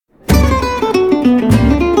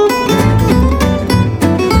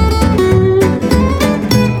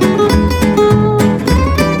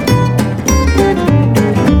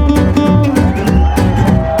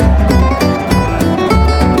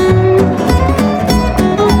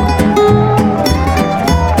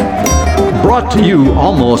brought to you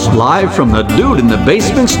almost live from the Dude in the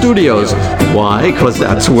Basement Studios. Why? Because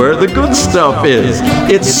that's where the good stuff is.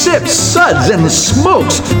 It's Sips, Suds, and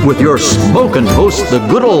Smokes with your smoking hosts, the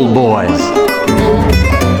good old boys.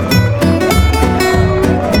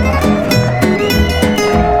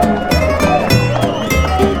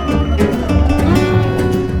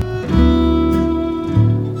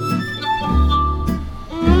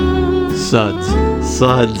 Suds,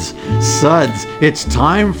 Suds, Suds. It's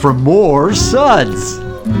time for more Suds.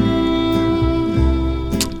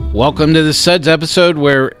 Welcome to the Suds episode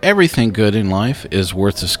where everything good in life is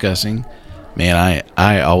worth discussing. Man,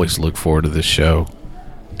 I always look forward to this show.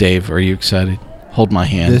 Dave, are you excited? Hold my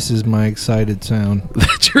hand. This is my excited sound.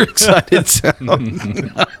 That's your excited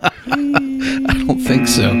sound? I don't think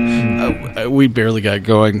so. We barely got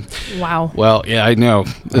going. Wow. Well, yeah, I know.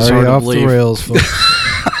 It's Already hard to off believe. the rails, folks.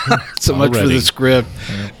 So much for the script.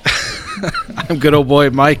 I'm good old boy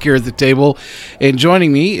Mike here at the table, and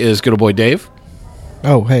joining me is good old boy Dave.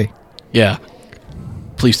 Oh, hey. Yeah.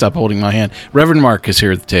 Please stop holding my hand. Reverend Mark is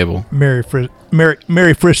here at the table. Merry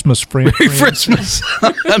Christmas, friend. Merry Christmas.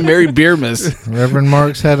 Merry Beermas. Reverend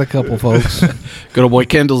Mark's had a couple, folks. Good old boy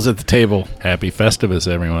Kendall's at the table. Happy Festivus,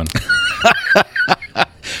 everyone.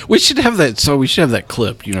 We should have that. So we should have that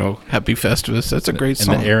clip, Happy Festivus. That's a great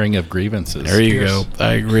song. And the airing of grievances. There you go.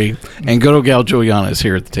 I agree. And good old gal Juliana is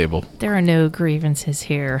here at the table. There are no grievances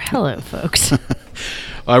here. Hello, folks.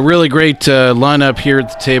 A really great lineup here at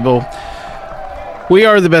the table. We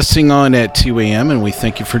are the best thing on at 2 a.m., and we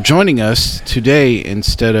thank you for joining us today.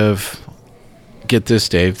 Instead of, get this,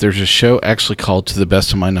 Dave, there's a show actually called To the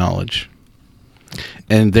Best of My Knowledge.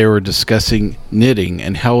 And they were discussing knitting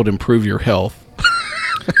and how it would improve your health.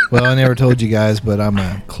 Well, I never told you guys, but I'm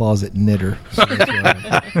a closet knitter. So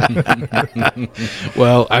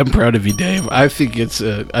well, I'm proud of you, Dave. I think it's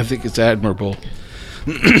admirable.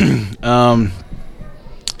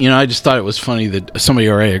 I just thought it was funny that somebody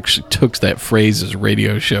already actually took that phrase as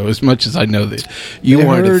radio show, as much as I know that you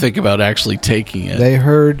wanted to think about actually taking it. They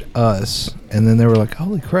heard us, and then they were like,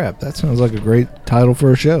 holy crap, that sounds like a great title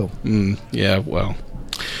for a show. Yeah, well,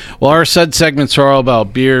 our Suds segments are all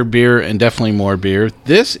about beer, and definitely more beer.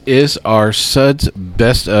 This is our Suds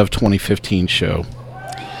Best of 2015 show.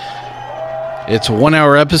 It's a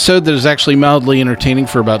 1-hour episode that is actually mildly entertaining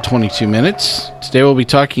for about 22 minutes. Today we'll be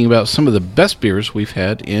talking about some of the best beers we've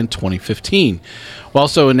had in 2015. We'll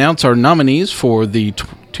also announce our nominees for the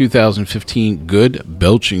 2015 Good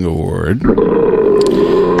Belching Award,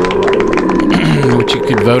 which you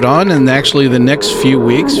could vote on, and actually the next few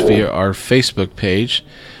weeks via our Facebook page.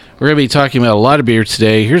 We're going to be talking about a lot of beer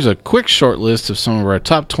today. Here's a quick short list of some of our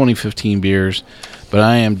top 2015 beers, but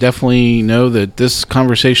I am definitely know that this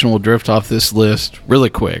conversation will drift off this list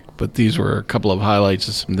really quick, but these were a couple of highlights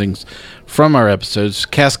of some things from our episodes.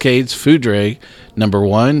 Cascades Foudre, number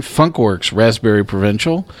 1. Funkworks Raspberry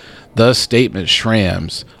Provincial. The Statement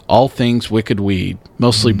Shrams. All Things Wicked Weed.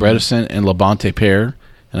 Mostly Bredesen and Labonte Pear.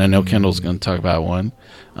 And I know Kendall's going to talk about one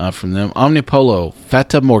from them. Omnipolo,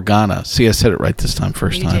 Fata Morgana. See, I said it right this time,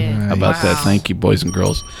 first time. Did. How about that? Thank you, boys and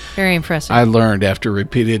girls. Very impressive. I learned after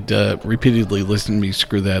repeatedly listening to me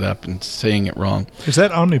screw that up and saying it wrong. Is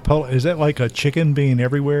that Omnipolo? Is that like a chicken being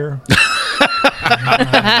everywhere?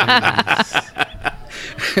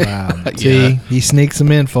 Wow. See, he sneaks them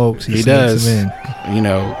in, folks. He does. Them in.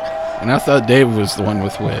 And I thought Dave was the one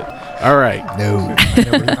with wit. All right. No,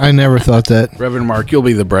 I never thought that. Reverend Mark, you'll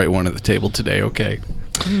be the bright one at the table today, okay?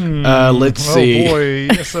 Let's see. Oh, boy.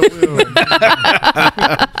 Yes, I will.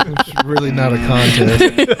 It's really not a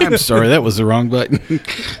contest. I'm sorry, that was the wrong button.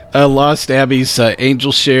 Lost Abbey's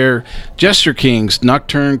Angel Share, Jester King's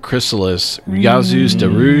Nocturne Chrysalis, Yazoo's De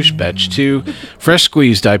Rouge, Batch 2, Fresh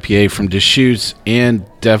Squeezed IPA from Deschutes, and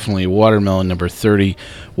definitely Watermelon number 30.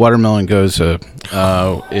 Watermelon is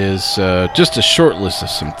just a short list of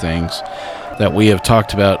some things that we have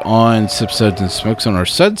talked about on Sip, Suds, and Smokes on our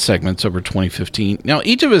Suds segments over 2015. Now,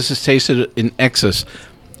 each of us has tasted in excess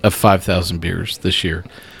of 5,000 beers this year.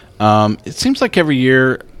 It seems like every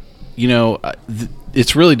year,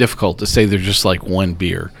 it's really difficult to say there's just like one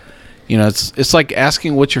beer. It's like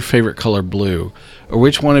asking what's your favorite color blue, or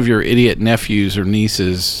which one of your idiot nephews or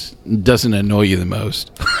nieces doesn't annoy you the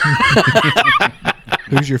most.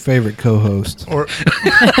 Who's your favorite co-host? Or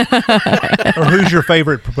who's your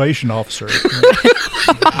favorite probation officer?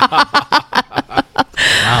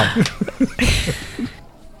 Wow.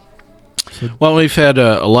 Well, we've had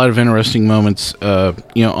a lot of interesting moments,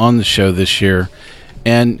 on the show this year.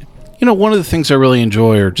 And, one of the things I really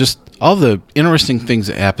enjoy are just all the interesting things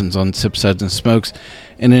that happens on Sip, Suds, and Smokes.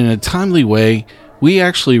 And in a timely way, we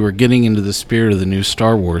actually were getting into the spirit of the new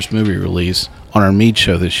Star Wars movie release on our mead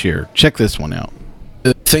show this year. Check this one out.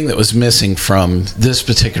 The thing that was missing from this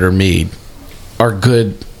particular mead are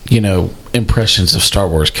good, impressions of Star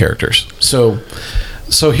Wars characters. So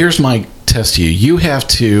here's my test to you. You have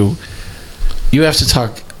to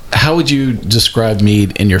talk. How would you describe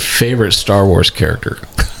mead in your favorite Star Wars character?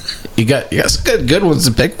 You got some good ones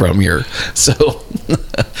to pick from here. So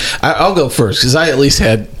I'll go first because I at least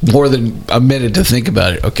had more than a minute to think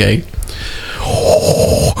about it. Okay.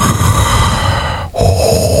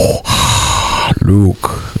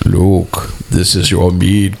 Luke, this is your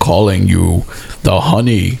mead calling you. The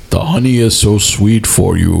honey is so sweet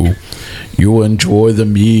for you. You enjoy the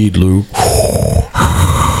mead, Luke.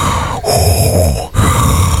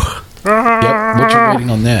 Yep, what's your rating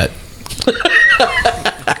on that?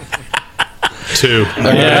 2.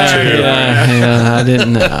 Yeah, I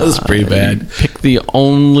didn't. That was pretty bad. Pick the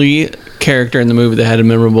only character in the movie that had a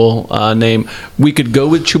memorable name. We could go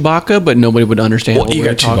with Chewbacca, but nobody would understand. Well, what you we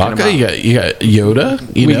got were talking Chewbacca, about. you got Yoda.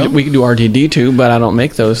 We could do RTD too, but I don't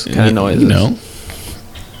make those kind of noises. No.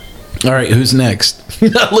 All right, who's next?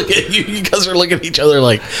 Look at you. You guys are looking at each other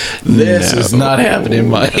like, this is not happening,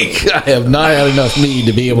 Mike. I have not had enough mead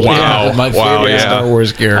to be able to have my favorite Star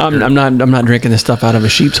Wars character. I'm not drinking this stuff out of a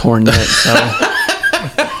sheep's horn yet. So.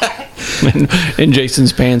 and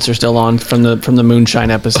Jason's pants are still on from the moonshine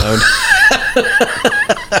episode.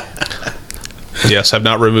 Yes, I've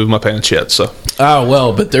not removed my pants yet. So. Oh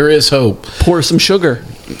well, but there is hope. Pour some sugar.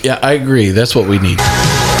 Yeah, I agree. That's what we need.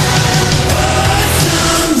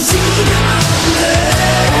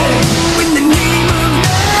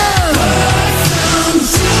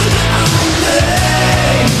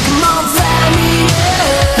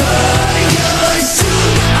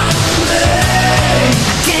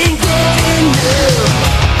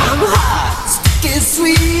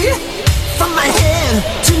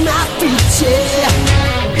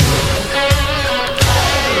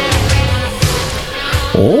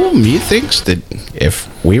 Oh, methinks that if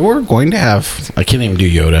we were going to have... I can't even do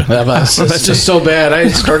Yoda. That's just so bad. I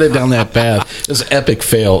started down that path. It was an epic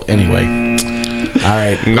fail anyway. All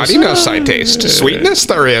right. Not enough side taste. Sweetness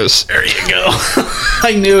there is. There you go.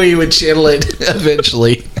 I knew he would channel it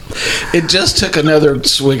eventually. It just took another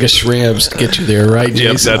swig of shrimps to get you there, right,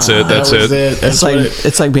 Jason? Yep, that's it. That's That was it.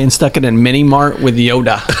 It's like being stuck in a mini mart with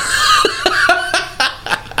Yoda.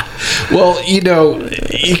 Well, you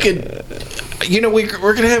could...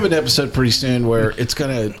 we're gonna have an episode pretty soon where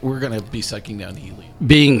we're gonna be sucking down helium.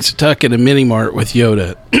 Being stuck in a mini mart with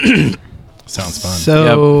Yoda. Sounds fun.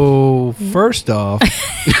 So, first off...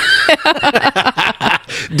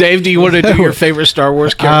 Dave, do you want to do your favorite Star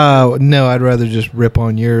Wars character? No, I'd rather just rip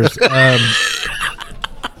on yours.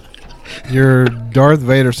 Your Darth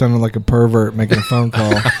Vader sounded like a pervert making a phone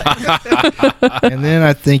call. And then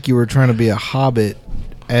I think you were trying to be a hobbit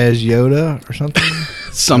as Yoda or something.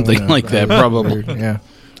 Something like that, probably. Yeah.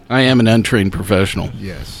 I am an untrained professional.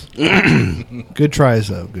 Yes. Good tries,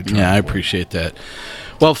 though. Good tries. Yeah, I appreciate that.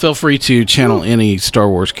 Well, feel free to channel any Star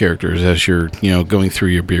Wars characters as you're, going through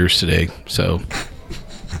your beers today. So,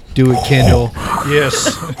 do it, Kendall.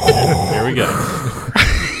 Yes. There we go.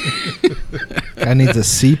 I need the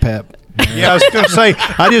CPAP. Yeah, I was going to say,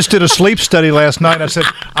 I just did a sleep study last night. And I said,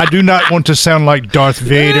 I do not want to sound like Darth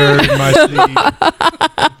Vader in my sleep.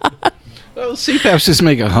 well, CPAPs just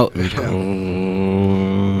make a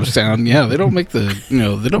sound. Yeah, they don't make the,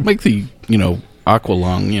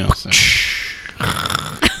 aqualung, sound.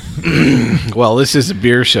 Well, this is a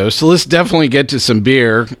beer show, so let's definitely get to some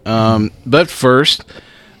beer. But first,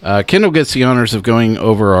 Kendall gets the honors of going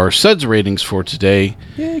over our SUDS ratings for today.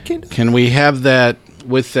 Yeah, Kendall. Can we have that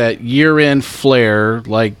with that year-end flair,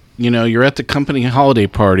 like, you're at the company holiday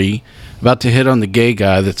party, about to hit on the gay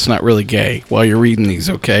guy that's not really gay while you're reading these,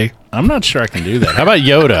 okay? I'm not sure I can do that. How about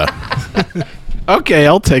Yoda? Okay,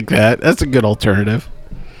 I'll take that. That's a good alternative.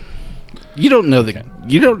 You don't know that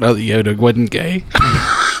Yoda wasn't gay.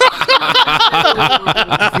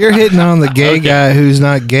 If you're hitting on the gay guy who's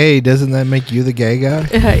not gay, doesn't that make you the gay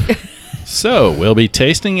guy? So, we'll be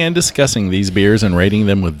tasting and discussing these beers and rating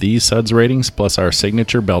them with these SUDS ratings plus our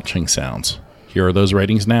signature belching sounds. Here are those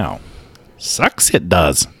ratings now. Sucks it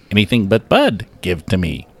does. Anything but Bud, give to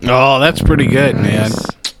me. Oh, that's pretty good, man.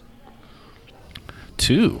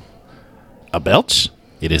 2. A belch?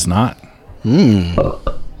 It is not.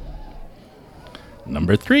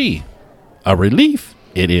 Number 3. A relief?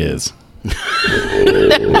 It is.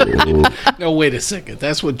 No, wait a second.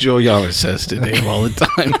 That's what Joe Yahler says to Dave all the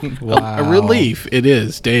time. Wow. A relief. It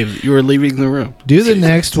is. Dave, you are leaving the room. Do the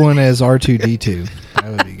next one as R2-D2. That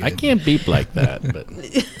would be good. I can't beep like that. But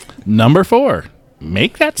Number 4.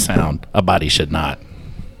 Make that sound. A body should not.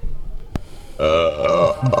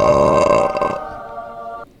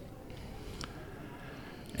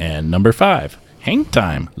 Number 5, Hang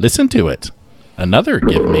Time. Listen to it. Another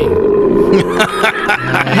give me.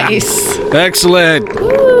 Nice. Excellent.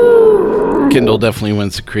 Kindle definitely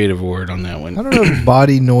wins the creative award on that one. I don't know if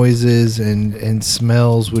body noises and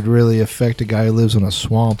smells would really affect a guy who lives in a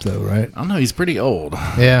swamp, though, right? I don't know. He's pretty old.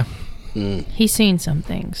 Yeah. He's seen some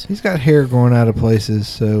things. He's got hair growing out of places,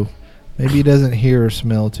 so maybe he doesn't hear or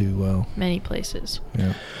smell too well. Many places.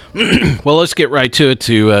 Yeah. Well, let's get right to it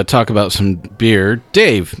to talk about some beer.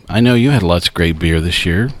 Dave, I know you had lots of great beer this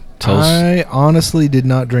year. Tell us. I honestly did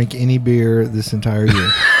not drink any beer this entire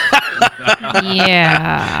year.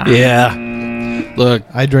 Yeah. Yeah. Look,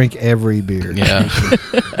 I drank every beer. yeah.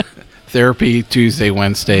 Therapy Tuesday,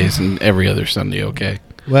 Wednesdays, and every other Sunday, okay?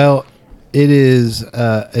 Well, it is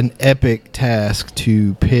an epic task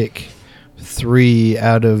to pick 3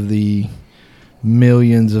 out of the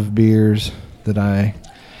millions of beers that I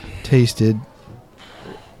tasted.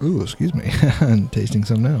 Ooh, excuse me. I'm tasting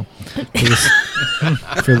some now.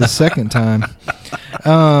 For the second time.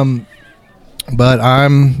 But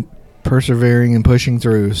I'm persevering and pushing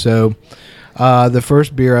through. So the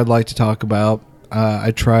first beer I'd like to talk about,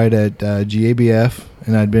 I tried at GABF,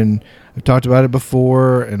 and I've talked about it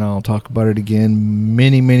before, and I'll talk about it again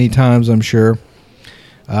many times, I'm sure.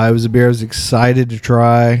 It was a beer I was excited to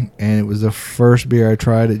try, and it was the first beer I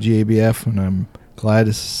tried at GABF, and I'm glad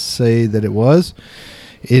to say that it was.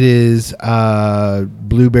 It is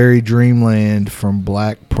Blueberry Dreamland from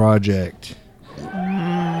Black Project.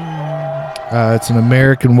 It's an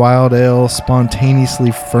American wild ale,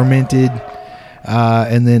 spontaneously fermented,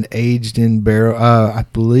 and then aged in barrel. I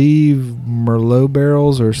believe Merlot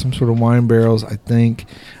barrels or some sort of wine barrels, I think,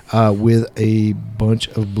 with a bunch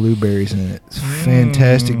of blueberries in it. It's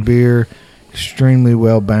fantastic beer, extremely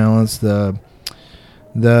well balanced. The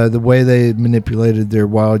way they manipulated their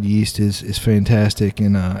wild yeast is fantastic,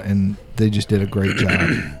 and they just did a great job.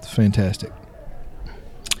 It's fantastic.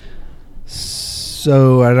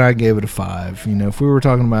 So, and I gave it a 5. You know, if we were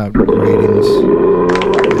talking about ratings,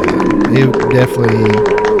 it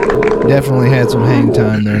definitely had some hang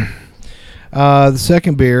time there. The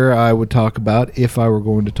second beer I would talk about, if I were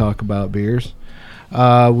going to talk about beers,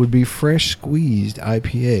 would be Fresh Squeezed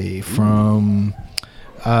IPA from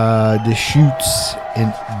Deschutes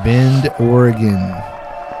in Bend, Oregon.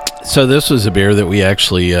 So this was a beer that we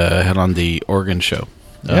actually had on the Oregon show.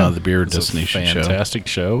 Yeah. The beer It's a destination show. fantastic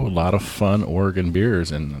show. A lot of fun Oregon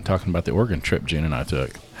beers, and talking about the Oregon trip June and I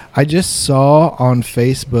took. I just saw on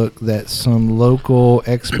Facebook that some local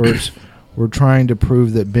experts were trying to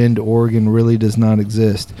prove that Bend, Oregon really does not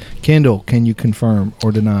exist. Kendall, can you confirm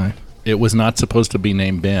or deny? It was not supposed to be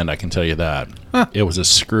named Bend, I can tell you that. It was a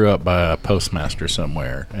screw up by a postmaster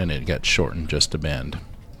somewhere, and it got shortened just to Bend.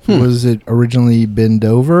 Was it originally Bend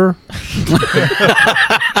over?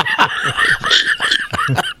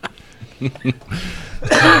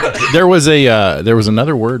 There was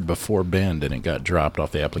another word before Bend, and it got dropped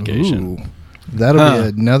off the application. Ooh, that'll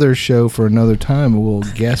be another show for another time. We'll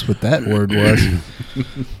guess what that word was.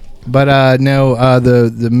 But no,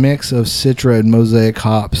 the mix of Citra and Mosaic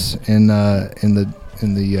hops in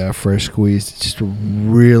the Fresh Squeezed, it's just a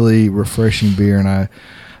really refreshing beer, and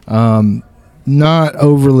not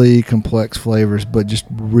overly complex flavors, but just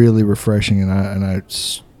really refreshing, and I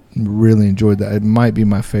really enjoyed that. It might be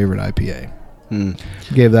my favorite IPA.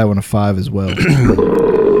 Gave that one a 5 as well.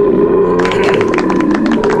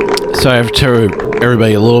 So I have to tell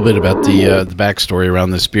everybody a little bit about the backstory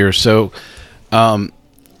around this beer. So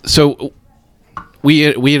we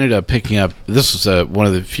ended up picking up. This was one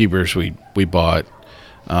of the few beers we bought,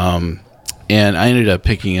 and I ended up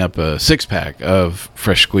picking up a 6-pack of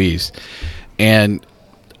Fresh Squeezed, and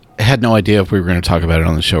had no idea if we were going to talk about it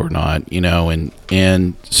on the show or not. You know,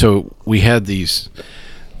 and so we had these.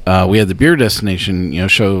 We had the beer destination,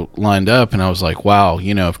 show lined up, and I was like, wow,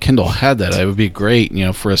 if Kendall had that, it would be great,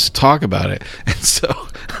 for us to talk about it. And so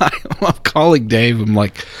I'm calling Dave. I'm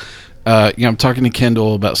like, I'm talking to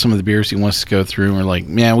Kendall about some of the beers he wants to go through, and we're like,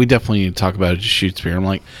 man, we definitely need to talk about it. Just shoots beer. I'm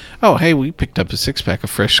like, oh, hey, we picked up a 6-pack of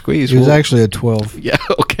Fresh Squeeze. It was actually a 12. Yeah,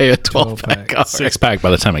 okay, a 12-pack. 6-pack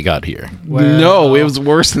by the time it got here. No, it was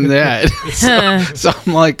worse than that. so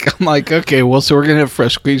I'm like, okay, well, so we're gonna have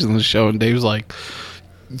Fresh Squeeze on the show, and Dave's like,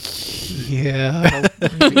 yeah.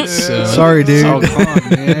 So, sorry, dude. Oh, come on,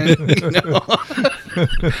 man.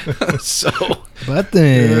 But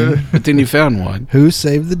then you found one. Who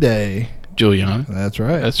saved the day? Juliana. That's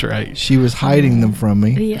right. That's right. She was hiding them from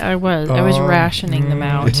me. Yeah, I was. I was rationing them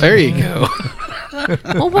out. There you go.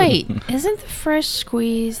 Well, wait. Isn't the Fresh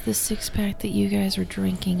Squeeze the 6-pack that you guys were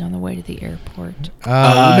drinking on the way to the airport?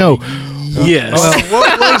 No. Yes.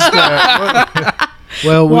 What was that?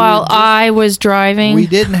 Well, while I was driving. we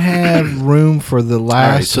didn't have room for the All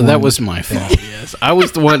last. right, so that one. was my fault. Yes, I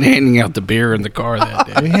was the one handing out the beer in the car that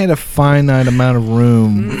day. We had a finite amount of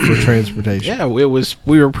room for transportation. Yeah, it was.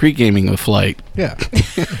 We were pre-gaming the flight. Yeah.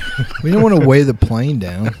 We didn't want to weigh the plane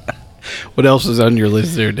down. What else is on your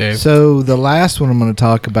list there, Dave? So the last one I'm going to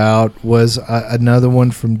talk about was another one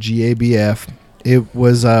from GABF. It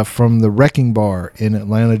was from the Wrecking Bar in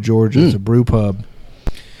Atlanta, Georgia. It's a brew pub.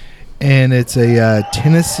 And it's a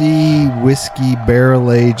Tennessee whiskey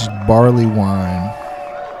barrel-aged barley wine.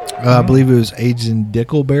 I believe it was aged in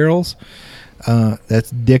Dickel barrels.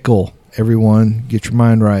 That's Dickel, everyone. Get your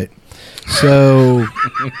mind right. So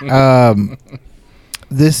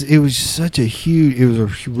it was such a huge, it was a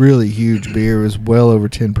really huge beer. It was well over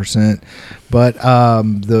 10%. But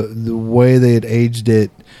the way they had aged it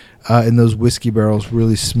in those whiskey barrels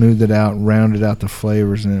really smoothed it out and rounded out the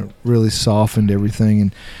flavors, and it really softened everything.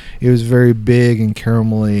 And it was very big and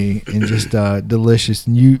caramelly and just delicious.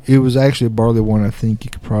 And it was actually a barley wine I think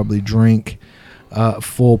you could probably drink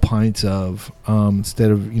full pints of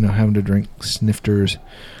instead of having to drink snifters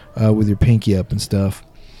with your pinky up and stuff.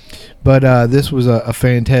 But this was a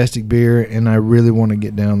fantastic beer, and I really want to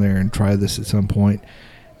get down there and try this at some point.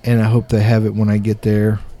 And I hope they have it when I get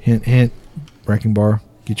there. Hint, hint, Wrecking Bar.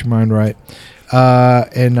 Get your mind right.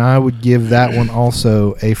 And I would give that one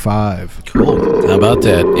also a 5. Cool. How about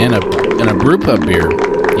that? And a brew pub beer.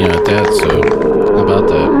 At that. So how about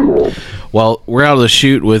that? Well, we're out of the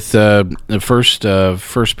chute with the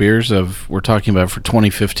first beers we're talking about for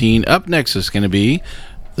 2015. Up next is going to be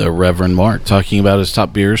the Reverend Mark talking about his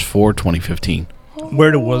top beers for 2015.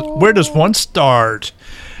 Where does one start?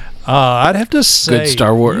 I'd have to say Good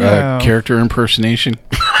Star Wars character impersonation.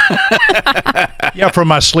 Yeah, from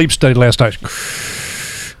my sleep study last night.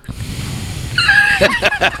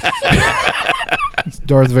 It's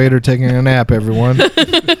Darth Vader taking a nap, everyone.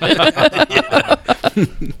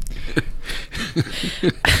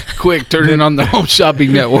 Quick, turn it on the Home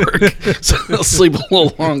Shopping Network so they'll sleep a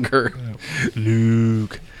little longer.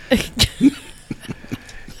 Luke.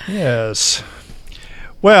 Yes.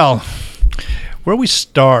 Well, where we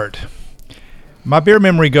start, my beer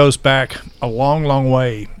memory goes back a long, long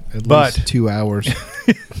way. At but least 2 hours.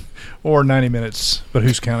 or 90 minutes, but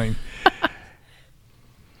who's counting?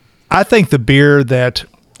 I think the beer that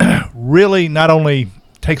really not only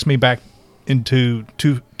takes me back into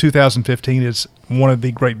 2015 is one of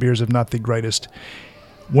the great beers, if not the greatest.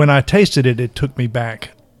 When I tasted it, it took me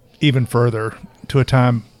back even further to a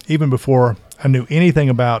time even before I knew anything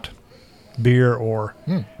about beer or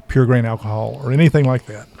pure grain alcohol or anything like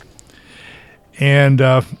that. And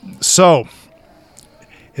so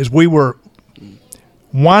as we were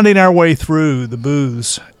winding our way through the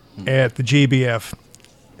booths at the GBF,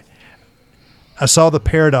 I saw the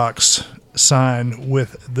Paradox sign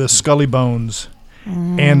with the Scully Bones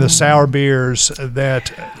and the sour beers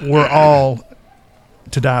that were all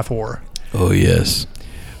to die for. Oh, yes.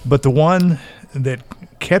 But the one that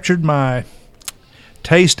captured my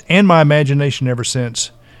taste and my imagination ever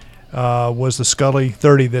since was the Scully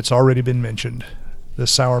 30 that's already been mentioned, the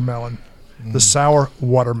sour melon, the sour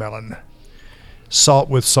watermelon, salt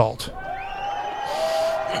with salt.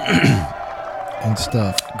 And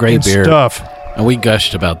stuff. Great And beer. stuff. And we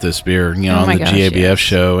gushed about this beer, on my the gosh, GABF yes.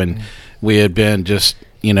 show, and we had been just,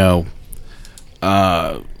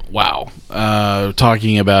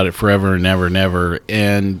 talking about it forever and ever and ever.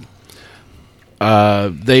 And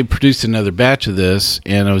they produced another batch of this,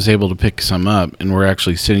 and I was able to pick some up, and we're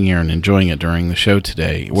actually sitting here and enjoying it during the show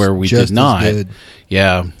today, where we Just did not. as good.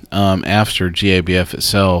 Yeah, after GABF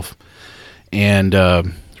itself, and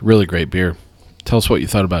really great beer. Tell us what you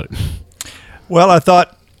thought about it. Well, I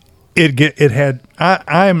thought it had.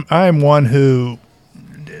 I'm one who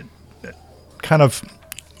kind of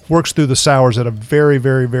works through the sours at a very,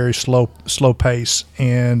 very, very slow pace,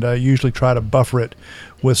 and usually try to buffer it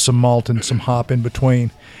with some malt and some hop in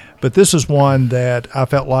between. But this is one that I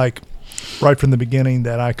felt like right from the beginning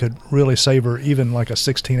that I could really savor, even like a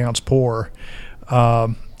 16-ounce pour,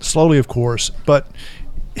 slowly, of course. But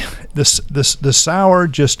the sour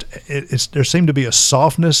just there seemed to be a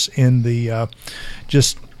softness in the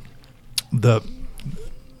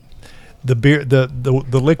the beer,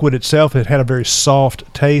 the liquid itself. It had a very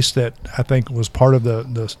soft taste that I think was part of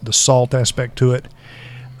the salt aspect to it.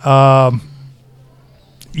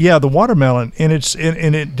 Yeah, the watermelon, and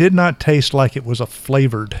it did not taste like it was a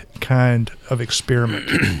flavored kind of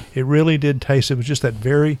experiment. It really did taste. It was just that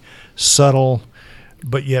very subtle,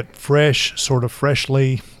 but yet fresh, sort of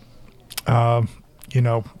freshly,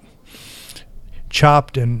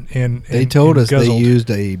 chopped and They told us they guzzled. used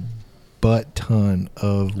a butt ton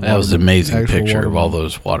of. That was an amazing actual picture of all watermelon.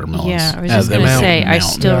 those watermelons. Yeah, I was Out just of the going to mountain. say, I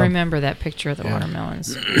still Yeah. remember that picture of the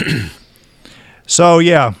watermelons. So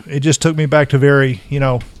yeah, it just took me back to very,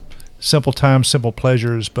 simple times, simple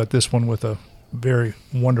pleasures, but this one with a very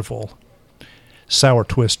wonderful sour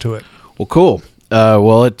twist to it. Well, cool.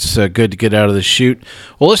 Well, it's good to get out of the chute.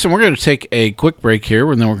 Well, listen, we're going to take a quick break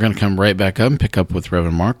here, and then we're going to come right back up and pick up with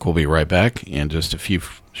Reverend Mark. We'll be right back in just a few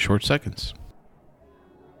short seconds.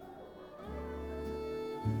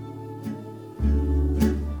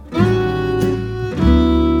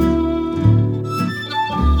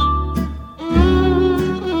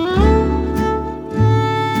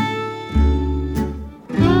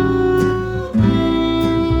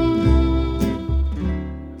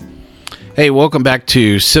 Hey, welcome back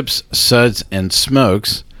to Sips, Suds, and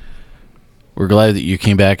Smokes. We're glad that you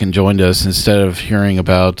came back and joined us instead of hearing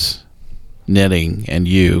about knitting and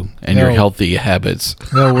you and your No. healthy habits.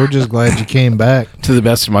 No, we're just glad you came back. To the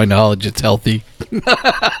best of my knowledge, it's healthy. It's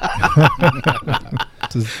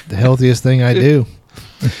the healthiest thing I do.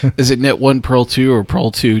 Is it knit 1, purl 2, or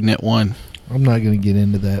purl 2, knit 1? I'm not going to get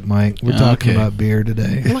into that, Mike. We're talking Okay. about beer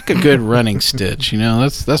today. Like a good running stitch,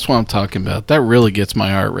 that's what I'm talking about. That really gets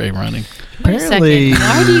my heart rate running. Wait a Apparently- second.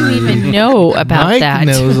 Why do you even know about Mike that?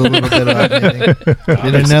 knows a little bit about knitting.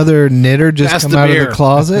 Did another knitter just That's come the out beer. of the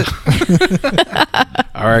closet?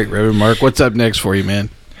 All right, Reverend Mark, what's up next for you, man?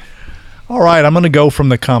 All right, I'm going to go from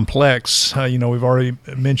the complex. We've already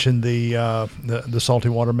mentioned the salty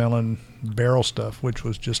watermelon barrel stuff, which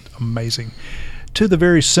was just amazing, to the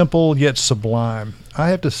very simple yet sublime. I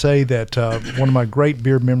have to say that one of my great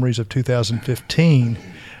beer memories of 2015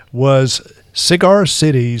 was Cigar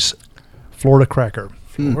City's Florida Cracker.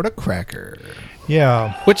 Florida Cracker.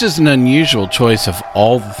 Yeah, Which is an unusual choice of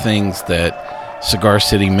all the things that Cigar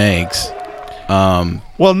City makes.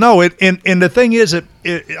 well, no, and the thing is, it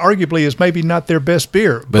arguably is maybe not their best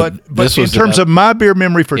beer, But but this in was terms about- of my beer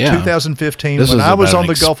memory for Yeah. 2015, This when was I was about on an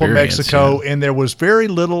the Gulf of experience, Mexico, yeah. and there was very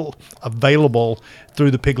little available through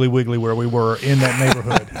the Piggly Wiggly where we were in that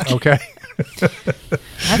neighborhood. Okay.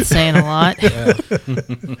 That's saying a lot.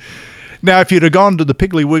 Now, if you'd have gone to the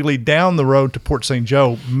Piggly Wiggly down the road to Port St.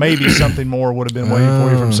 Joe, maybe something more would have been waiting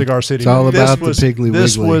for you from Cigar City. It's all This about the was- Piggly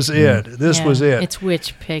This Wiggly. was it. This Yeah, was it. It's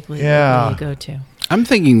which Piggly Yeah. you go to. I'm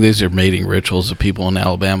thinking these are mating rituals of people in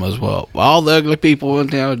Alabama as well. All the ugly people in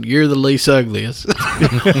town, you're the least ugliest.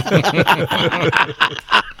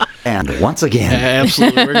 And once again,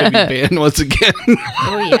 Absolutely, we're going to be banned once again.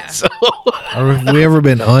 Oh, yeah. So, Have we ever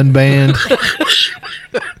been unbanned?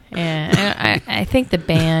 Yeah, I think the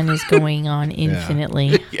ban is going on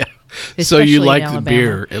infinitely. yeah. So Especially you in like the Alabama.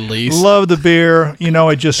 beer at least? Love the beer.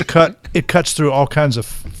 It just cuts through all kinds of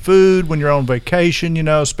food when you're on vacation,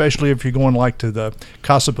 especially if you're going like to the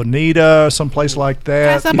Casa Bonita, someplace like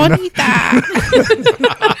that. Casa you know.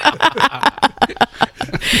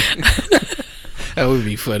 That would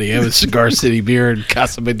be funny. Have a Cigar City beer in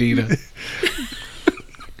Casa Bonita.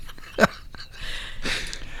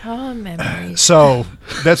 Oh, memories. So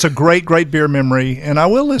that's a great, great beer memory, and I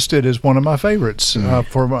will list it as one of my favorites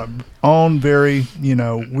for my own very,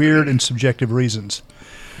 weird and subjective reasons.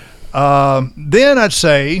 Then I'd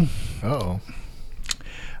say Oh,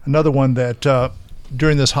 another one that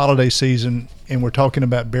during this holiday season, and we're talking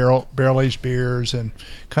about barrel aged beers and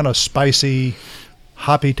kind of spicy,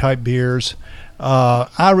 hoppy type beers.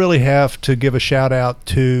 I really have to give a shout out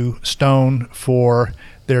to Stone for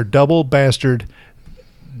their double bastard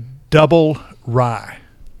double rye,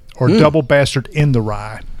 or double bastard in the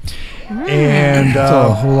rye. And that's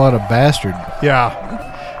a whole lot of bastard.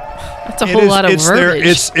 yeah, That's a whole lot of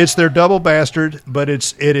verbiage. it's their double bastard, but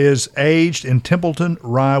it is aged in Templeton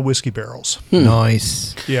rye whiskey barrels.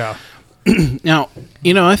 Nice. Yeah. Now,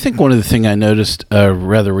 I think one of the things I noticed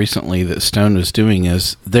rather recently that Stone was doing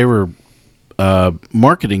is they were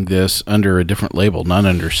marketing this under a different label, not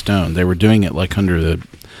under Stone. They were doing it like under the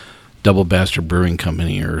Double Bastard Brewing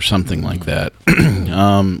Company or something like that,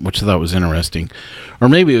 which I thought was interesting. Or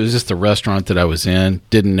maybe it was just the restaurant that I was in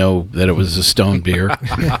didn't know that it was a Stone beer.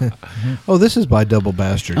 Oh, this is by Double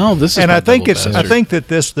Bastard. Oh, this is And my I think Double I Bastard. think that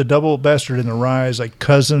the double bastard in the rye is a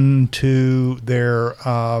cousin to their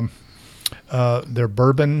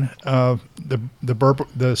bourbon,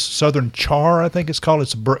 the Southern Char, I think it's called.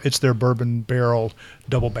 It's their bourbon barrel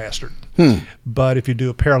double bastard. But if you do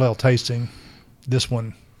a parallel tasting, this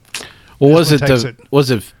one. Well, This one takes it.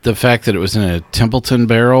 was it the fact that it was in a Templeton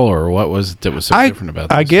barrel, or what was it that was so different about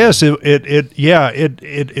this? I guess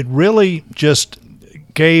it really just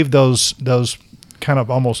gave those kind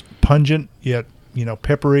of almost pungent yet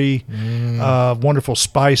peppery, wonderful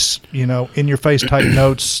spice, in your face type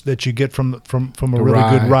notes that you get from a really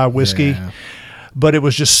good rye whiskey. Yeah. But it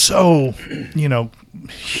was just so,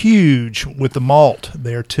 huge with the malt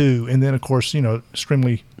there too. And then of course,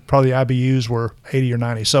 extremely, probably IBUs were 80 or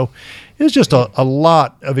 90. So it was just a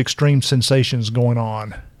lot of extreme sensations going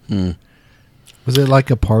on. Was it like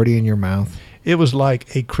a party in your mouth? It was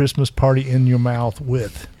like a Christmas party in your mouth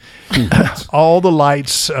with all the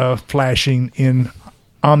lights flashing in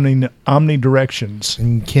omnidirections.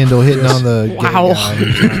 And Kendall hitting on the Wow.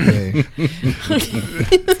 gay guy.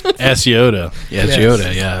 S. Yoda. Yeah, it's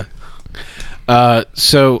Yoda, yeah.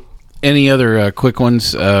 So, any other quick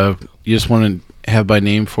ones you just want to have by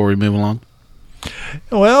name before we move along?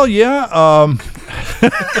 Well, yeah. Come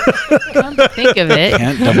to think of it.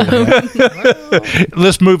 Can't double that.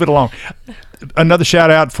 Let's move it along. Another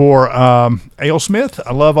shout out for AleSmith.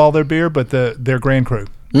 I love all their beer, but their Grand Cru.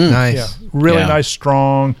 Nice. Yeah, really Yeah. nice,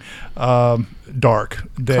 strong, dark.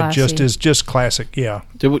 That just Classy. is just classic. Yeah.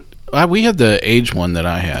 We had the age one that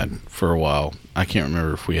I had for a while. I can't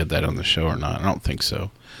remember if we had that on the show or not. I don't think so.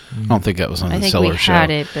 I don't think that was on I the think Cellar we show. had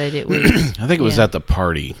it, but it was. I think it was yeah. at the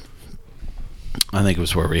party. I think it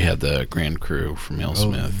was where we had the Grand Cru from Oh,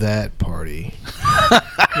 AleSmith. that party.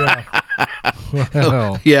 Yeah.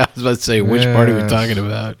 Well, Yeah, I was about to say, which party we're Yes. talking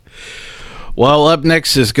about. Well, up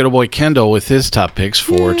next is good old boy Kendall with his top picks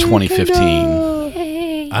for 2015.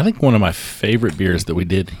 I think one of my favorite beers that we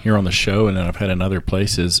did here on the show, and then I've had in other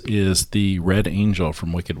places, is the Red Angel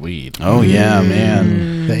from Wicked Weed. Oh, yeah,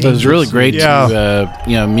 man. The It was really Angels. great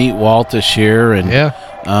to meet Walt this year. And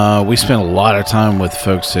Yeah. we spent a lot of time with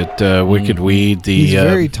folks at Wicked Weed. He's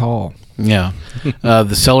very tall. Yeah.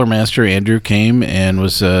 The cellar master, Andrew, came and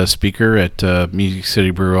was a speaker at Music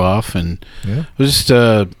City Brew Off. And Yeah. it was just,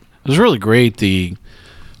 it was really great, the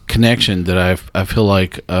connection that I feel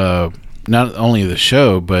like not only the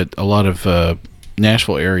show, but a lot of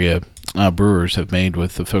Nashville area brewers have made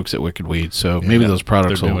with the folks at Wicked Weed. So maybe those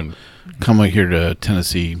products They're will doing- come out here to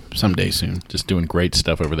Tennessee someday soon. Just doing great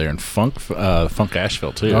stuff over there in Funk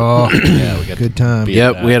Asheville too. Oh, yeah, we got good time. be-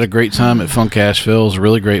 Yep, we had a great time at Funk Asheville. It was a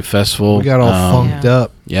really great festival. We got all funked Yeah.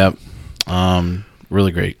 up. Yep.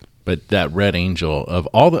 Really great. But that Red Angel of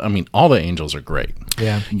all the angels are great.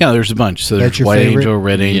 Yeah. Yeah, there's a bunch. So That's there's your White favorite? Angel,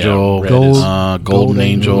 Red Angel, Red Gold- is- Golden Gold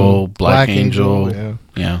Angel, Black Angel. Yeah.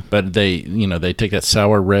 Yeah. But they take that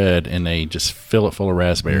sour red and they just fill it full of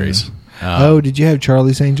raspberries. Oh, did you have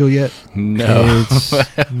Charlie's Angel yet? No.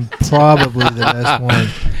 It's probably the best one.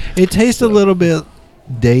 It tastes a little bit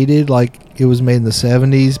dated, like it was made in the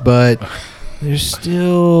 70s, but there's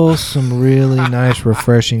still some really nice,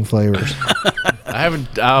 refreshing flavors.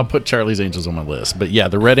 I'll put Charlie's Angels on my list. But yeah,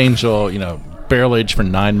 the Red Angel, barrel aged for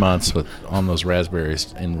 9 months on those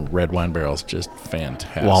raspberries in red wine barrels, just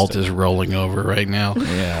fantastic. Walt is rolling over right now.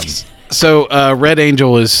 Yeah. So, Red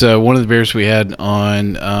Angel is one of the beers we had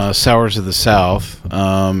on Sours of the South,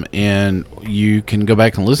 and you can go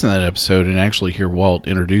back and listen to that episode and actually hear Walt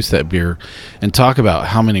introduce that beer and talk about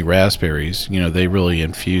how many raspberries they really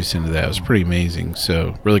infused into that. It was pretty amazing.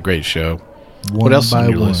 So, really great show. What else is on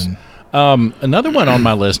your list? Another one on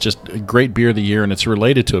my list, just a great beer of the year, and it's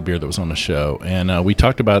related to a beer that was on the show. And we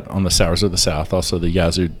talked about on the Sours of the South also the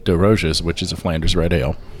Yazoo de Roges, which is a Flanders Red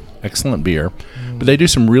Ale. Excellent beer. But they do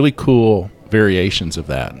some really cool variations of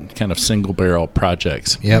that, kind of single barrel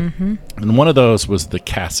projects. Yep. And one of those was the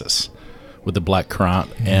Cassis with the black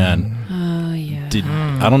currant. And Oh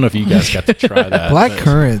yeah. I don't know if you guys got to try that. Black but-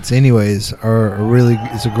 currants, anyways, are really,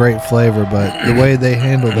 it's a great flavor, but the way they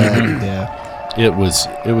handle that, yeah. It was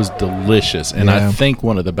delicious, and Yeah. I think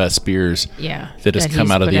one of the best beers Yeah. that has come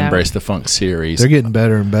he's out of put the Embrace the Funk series. They're getting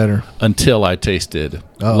better and better. Until I tasted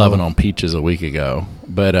Uh-oh. Lovin' on Peaches a week ago,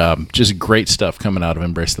 but just great stuff coming out of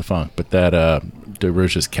Embrace the Funk. But that De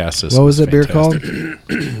Rouge's Cassis. What was that beer called?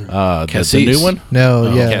 The Cassis. new one. No,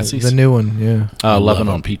 Oh, yeah, Cassis? the new one, yeah. Lovin'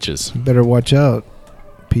 on Peaches. You better watch out.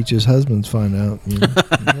 Peach's husbands find out. You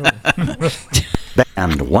know.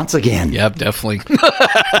 And once again, Yep, definitely.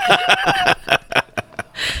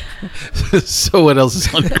 So what else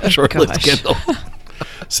is on your short list, Gosh. Kendall?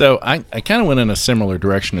 So I kind of went in a similar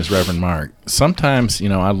direction as Reverend Mark. Sometimes,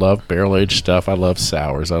 I love barrel-aged stuff. I love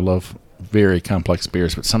sours. I love very complex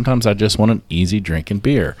beers. But sometimes I just want an easy drinking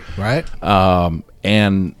beer. Right?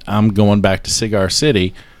 And I'm going back to Cigar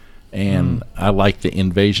City, and I like the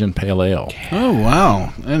Invasion Pale Ale. Oh,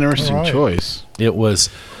 wow. Interesting All right. choice. It was,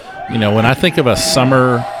 when I think of a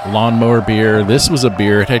summer lawnmower beer, this was a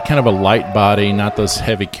beer. It had kind of a light body, not those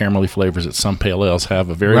heavy caramelly flavors that some pale ales have.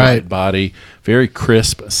 A very Right. light body, very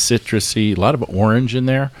crisp, citrusy, a lot of orange in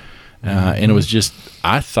there. And it was just,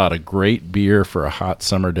 I thought, a great beer for a hot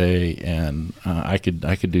summer day, and I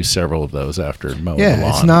could do several of those after mowing the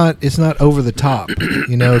lawn. it's not over the top,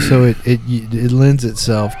 so it lends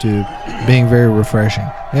itself to being very refreshing.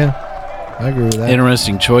 Yeah, I agree with that.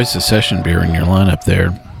 Interesting choice of session beer in your lineup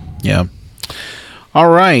there. Yeah. All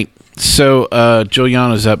right. So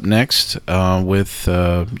Juliana's up next with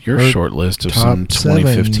your short list of some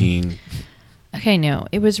 2015. Okay, no,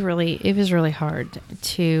 it was really hard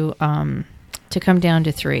to come down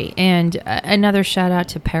to 3. And another shout out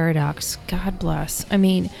to Paradox. God bless. I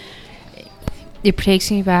mean, it takes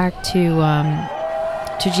me back to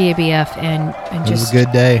GABF and It just was a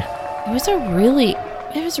good day.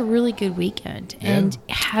 It was a really good weekend, and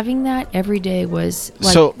having that every day was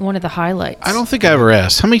like one of the highlights. I don't think I ever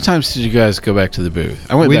asked. How many times did you guys go back to the booth?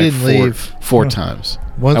 I went We back didn't leave. four times.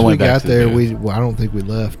 Once I we went back got to the there, booth. I don't think we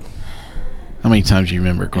left. How many times do you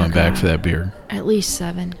remember going back for that beer? At least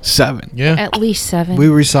 7. 7. Yeah, At least 7. we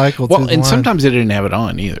recycled. Well, through the and line. sometimes they didn't have it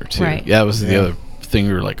on either, too. Right. Yeah, that was the other thing.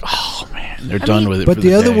 We were like, oh man, they're done with it. But for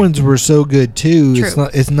the other day. ones were so good too. True.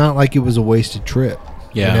 It's not like it was a wasted trip.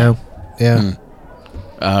 Yeah. Yeah.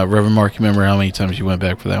 Reverend Mark, you remember how many times you went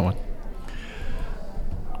back for that one?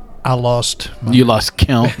 I lost. You lost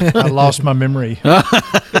count. I lost my memory.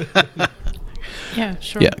 Yeah,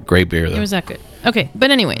 sure. Yeah, great beer though. It was that good. Okay,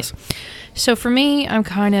 but anyways, so for me, I'm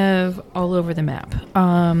kind of all over the map.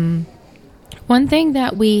 One thing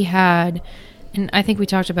that we had, and I think we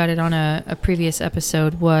talked about it on a previous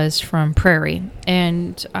episode, was from Prairie.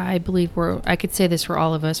 And I believe I could say this for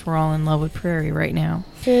all of us, we're all in love with Prairie right now.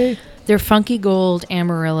 Their Funky Gold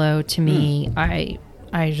Amarillo, to me, I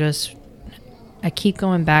keep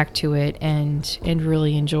going back to it and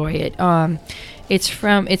really enjoy it. It's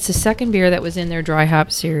the second beer that was in their dry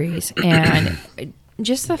hop series, and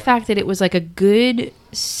just the fact that it was like a good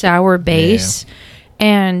sour base. Yeah.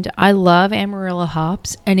 And I love Amarillo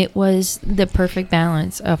hops, and it was the perfect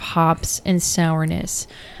balance of hops and sourness.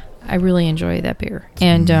 I really enjoy that beer,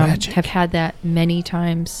 and have had that many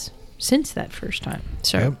times since that first time.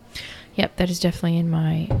 So, yep, that is definitely in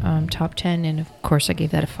my top 10, and of course I gave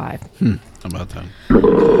that a 5. How about that?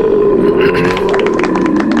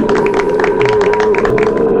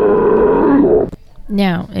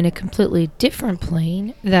 Now, in a completely different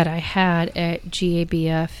plane that I had at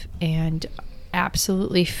GABF and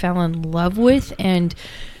absolutely fell in love with and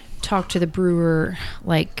talked to the brewer,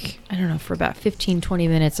 for about 15-20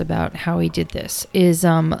 minutes about how he did this, is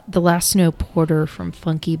the Last Snow Porter from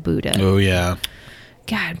Funky Buddha. Oh yeah,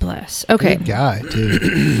 God bless. Okay, good guy too.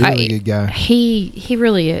 Really good guy. He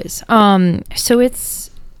really is. So it's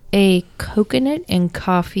a coconut and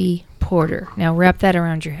coffee porter. Now wrap that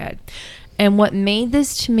around your head. And what made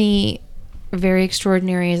this to me very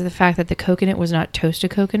extraordinary is the fact that the coconut was not toasted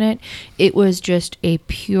coconut. It was just a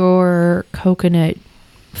pure coconut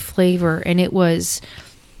flavor, and it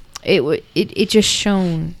just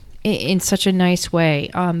shone in such a nice way.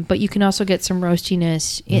 But you can also get some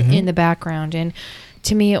roastiness in the background, and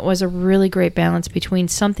to me it was a really great balance between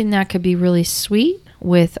something that could be really sweet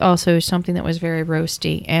with also something that was very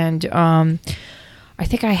roasty. And I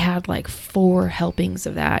think I had 4 helpings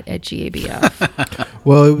of that at GABF.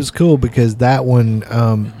 Well, it was cool because that one,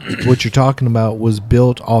 what you're talking about, was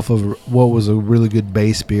built off of what was a really good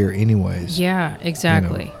base beer anyways. Yeah,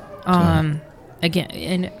 exactly. Again,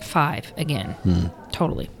 and 5 again.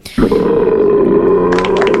 Totally.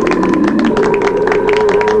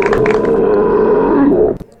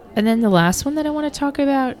 And then the last one that I want to talk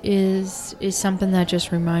about is something that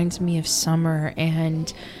just reminds me of summer,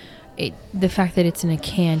 and the fact that it's in a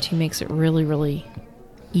can too makes it really, really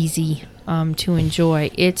easy to enjoy.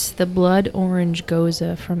 It's the Blood Orange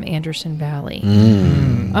Goza from Anderson Valley.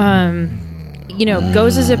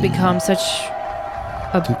 Gozas have become such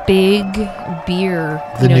a big beer.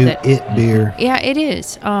 The new beer. Yeah, it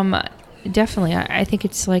is. Definitely. I think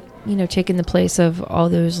it's taking the place of all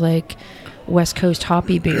those West Coast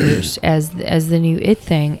hoppy beers as the new it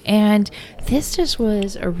thing. And this just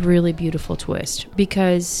was a really beautiful twist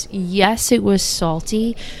because yes, it was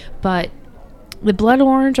salty, but the Blood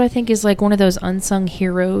Orange, I think, is one of those unsung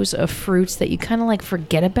heroes of fruits that you kind of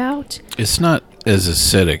forget about. It's not as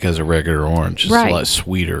acidic as a regular orange. It's a lot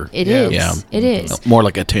sweeter. It is. Yeah. It is. More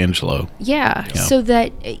like a Tangelo. Yeah. So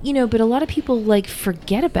that, but a lot of people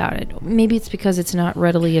forget about it. Maybe it's because it's not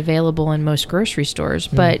readily available in most grocery stores,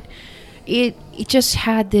 but it just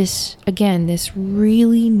had this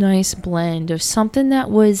really nice blend of something that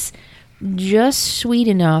was just sweet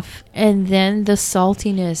enough, and then the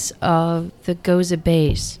saltiness of the Goza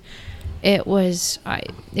base. it was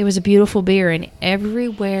a beautiful beer, and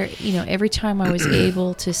everywhere, every time I was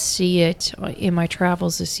able to see it in my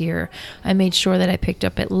travels this year, I made sure that I picked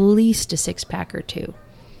up at least a 6-pack or 2.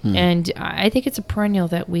 And I think it's a perennial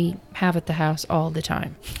that we have at the house all the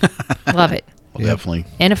time. Love it. Well, definitely.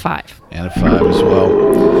 And a 5. And a 5 as well.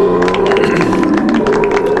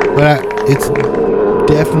 But it's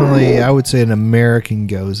definitely, I would say, an American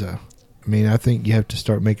Goza. I mean, I think you have to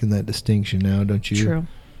start making that distinction now, don't you? True.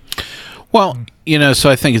 Well, so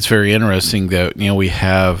I think it's very interesting that, we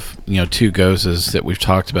have, 2 Gozas that we've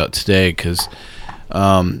talked about today because,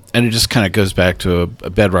 and it just kind of goes back to a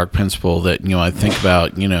bedrock principle that, I think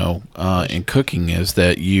about, in cooking is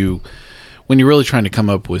that when you're really trying to come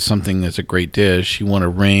up with something that's a great dish, you want to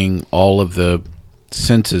ring all of the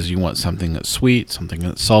senses. You want something that's sweet, something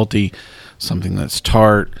that's salty, something that's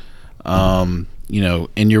tart, and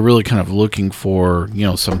you're really kind of looking for,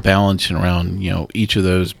 some balance around, each of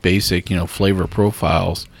those basic, flavor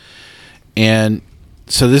profiles. And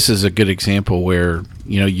so this is a good example where,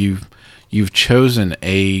 you've chosen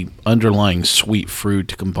a underlying sweet fruit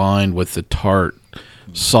to combine with the tart,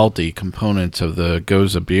 salty components of the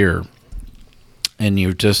Goza beer. And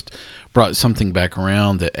you've just brought something back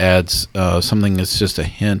around that adds something that's just a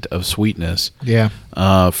hint of sweetness. Yeah.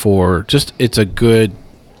 It's a good,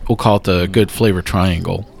 we'll call it the good flavor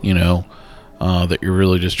triangle, that you're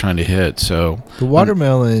really just trying to hit. So the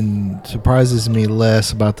watermelon surprises me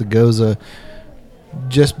less about the Goza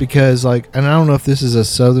just because, and I don't know if this is a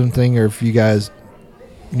Southern thing or if you guys,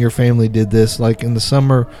 your family did this, in the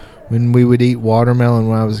summer when we would eat watermelon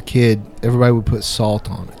when I was a kid, everybody would put salt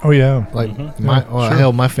on it. Oh yeah,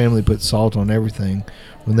 hell, my family put salt on everything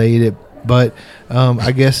when they eat it. But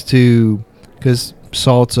I guess because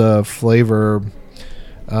salt's a flavor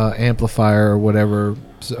amplifier or whatever,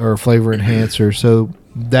 or flavor enhancer, so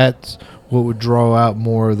that's what would draw out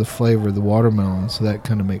more of the flavor of the watermelon. So that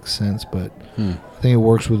kind of makes sense. But I think it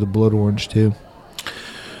works with the blood orange too.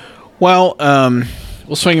 Well,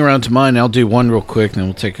 we'll swing around to mine. I'll do one real quick, and then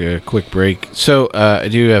we'll take a quick break. So I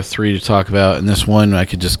do have 3 to talk about, and this one I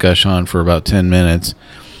could just gush on for about 10 minutes.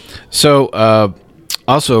 So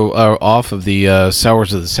also off of the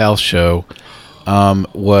Sours of the South show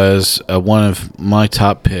was one of my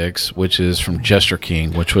top picks, which is from Jester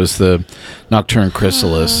King, which was the Nocturne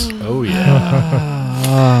Chrysalis. Oh,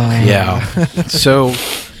 yeah. Yeah. So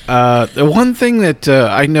the one thing that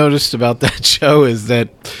I noticed about that show is that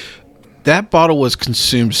bottle was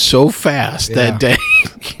consumed so fast that day.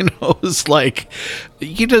 It was like,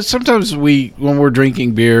 sometimes when we're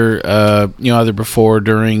drinking beer, either before or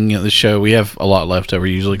during the show, we have a lot left over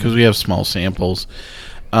usually because we have small samples.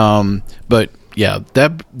 But yeah,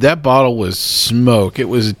 that bottle was smoke. It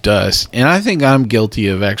was dust. And I think I'm guilty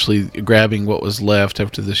of actually grabbing what was left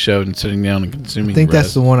after the show and sitting down and consuming I think the rest.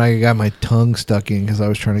 that's the one I got my tongue stuck in because I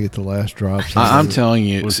was trying to get the last drops. I'm telling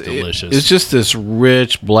you, It was delicious. It's just this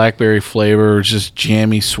rich blackberry flavor, just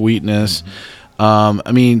jammy sweetness. I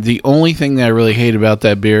mean, the only thing that I really hate about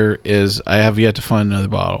that beer is I have yet to find another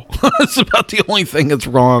bottle. It's about the only thing that's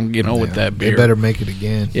wrong, with that beer. They better make it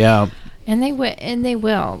again. Yeah. And they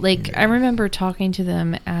will. I remember talking to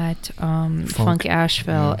them at Funk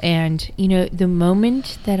Asheville, and the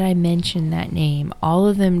moment that I mentioned that name, all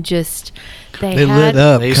of them just they lit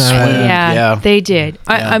up. They kinda. swooned. Yeah, they did.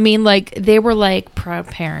 Yeah. I mean, they were like proud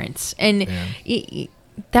parents, and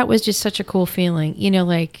that was just such a cool feeling.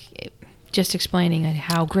 Just explaining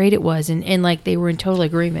how great it was, and they were in total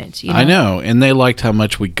agreement. I know, and they liked how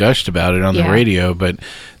much we gushed about it on the radio, but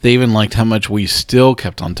they even liked how much we still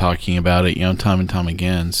kept on talking about it, time and time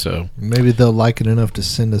again. So maybe they'll like it enough to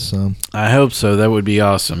send us some. I hope so. That would be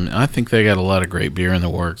awesome. I think they got a lot of great beer in the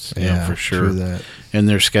works, for sure, true that. and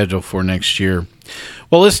their schedule for next year.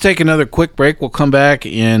 Well, let's take another quick break. We'll come back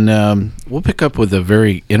and we'll pick up with a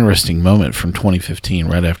very interesting moment from 2015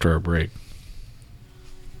 right after our break.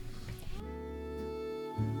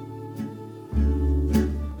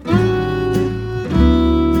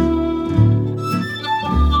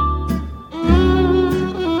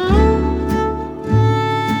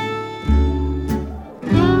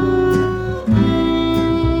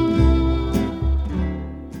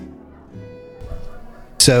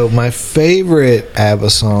 So my favorite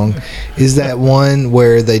ABBA song is that one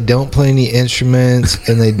where they don't play any instruments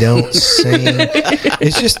and they don't sing.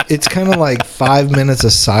 It's kind of like 5 minutes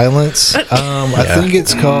of silence. I think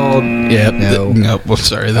it's called. Nope. I'm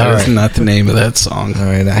sorry. That is not the name of that song. All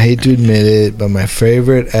right. I hate to admit it, but my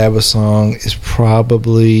favorite ABBA song is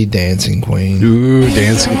probably "Dancing Queen." Ooh,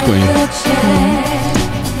 Dancing Queen.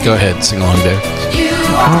 Go ahead, sing along, Dave. You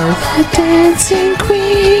are the dancing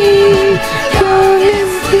queen.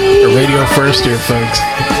 Radio first here, folks.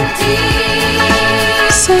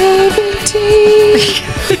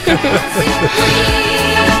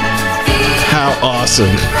 How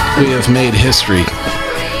awesome. We have made history.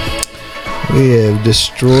 We have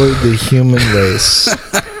destroyed the human race.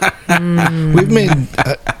 We've made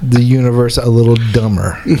the universe a little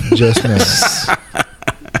dumber just now.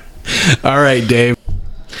 All right, Dave.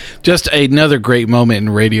 Just another great moment in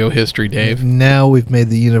radio history, Dave. Now we've made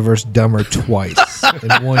the universe dumber twice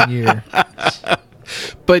in 1 year.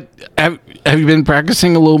 But have you been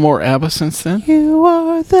practicing a little more ABBA since then? You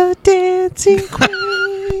are the dancing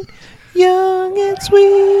queen, young and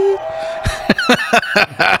sweet.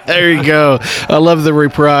 There you go. I love the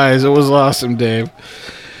reprise. It was awesome, Dave.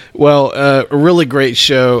 Well, a really great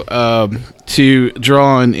show to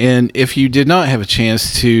draw on. And if you did not have a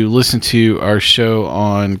chance to listen to our show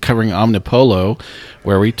on covering Omnipolo,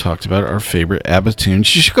 where we talked about our favorite ABBA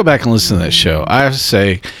tunes, you should go back and listen to that show. I have to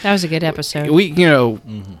say, That was a good episode. we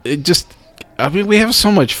have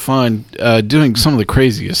so much fun doing some of the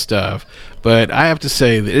craziest stuff. But I have to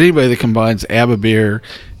say that anybody that combines ABBA beer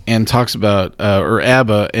and talks about or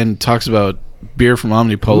ABBA and talks about beer from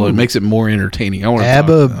Omnipolo, it makes it more entertaining. I want to talk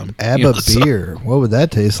to them. ABBA beer. What would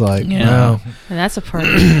that taste like? Yeah. Wow. And that's a party.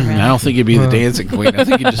 I don't think you'd be the dancing queen. I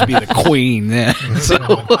think you'd just be the queen then.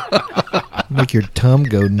 So, Make your tongue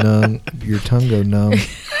go numb.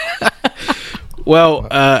 well,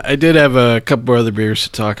 I did have a couple other beers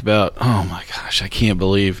to talk about. Oh my gosh, I can't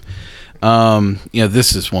believe.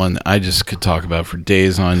 This is one that I just could talk about for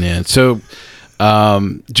days on end. So,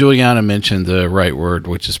 Juliana mentioned the right word,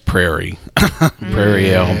 which is prairie. Prairie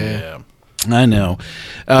ale. Yeah. I know.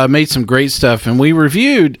 Made some great stuff. And we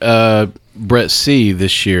reviewed Brett C.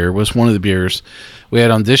 this year, was one of the beers we had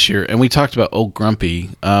on this year. And we talked about Old Grumpy,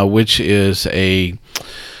 which is it's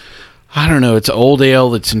an old ale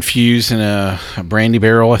that's infused in a brandy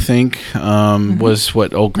barrel, I think, was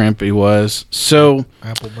what Old Grumpy was. So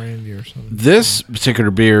Apple brandy or something. this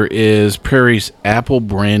particular beer is Prairie's Apple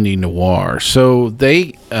Brandy Noir. So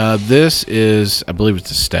this is, I believe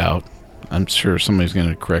it's a stout. I'm sure somebody's going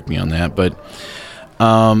to correct me on that, but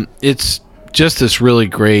it's just this really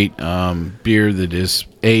great beer that is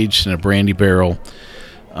aged in a brandy barrel.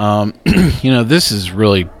 This has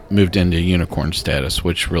really moved into unicorn status,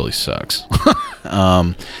 which really sucks.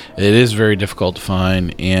 It is very difficult to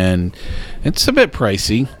find, and it's a bit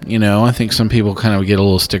pricey. I think some people kind of get a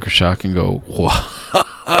little sticker shock and go,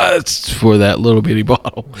 "It's for that little bitty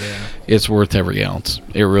bottle." Yeah. It's worth every ounce.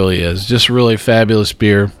 It really is. Just really fabulous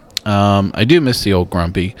beer. I do miss the Old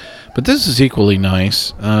Grumpy, but this is equally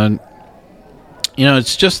nice.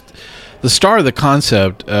 It's just the start of the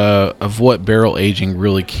concept of what barrel aging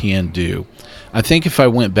really can do. I think if I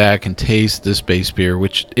went back and taste this base beer,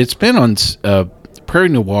 which it's been on Prairie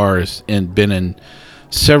Noirs and been in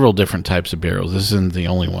several different types of barrels. This isn't the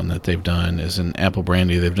only one that they've done. Is an apple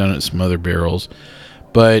brandy. They've done it in some other barrels,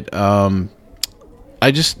 but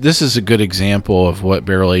this is a good example of what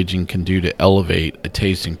barrel aging can do to elevate a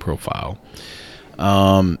tasting profile.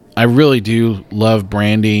 I really do love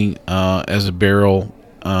brandy as a barrel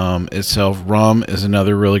itself. Rum is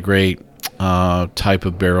another really great type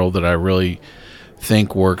of barrel that I really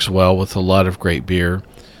think works well with a lot of great beer.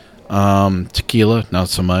 Tequila, not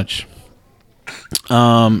so much.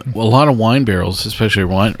 A lot of wine barrels, especially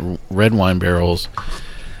red wine barrels,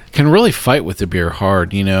 can really fight with the beer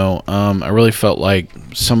hard. I really felt like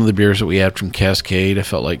some of the beers that we had from Cascade, I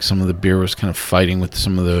felt like some of the beer was kind of fighting with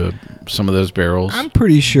some of those barrels. I'm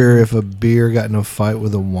pretty sure if a beer got in a fight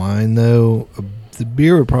with a wine, though, the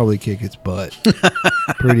beer would probably kick its butt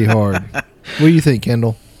pretty hard. What do you think,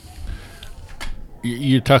 Kendall?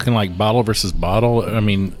 You're talking like bottle versus bottle. I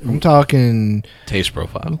mean, I'm talking taste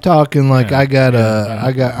profile. I'm talking like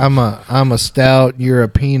I'm a stout, you're a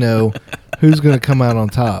Pinot. Who's going to come out on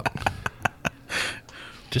top?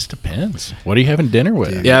 Just depends. What are you having dinner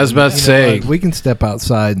with? Yeah, I was about to say we can step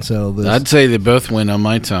outside and settle this. I'd say they both win on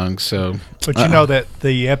my tongue. So, but that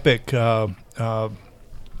the epic, the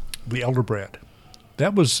Elderbrand,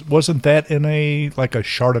 wasn't that in a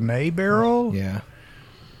Chardonnay barrel? Yeah,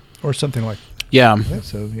 or something like. Yeah. I think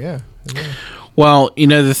so. Yeah. Well,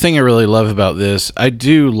 the thing I really love about this, I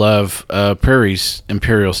do love Prairie's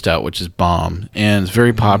Imperial Stout, which is bomb, and it's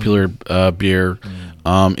very popular beer.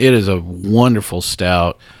 It is a wonderful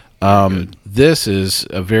stout. This is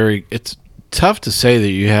it's tough to say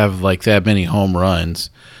that you have like that many home runs,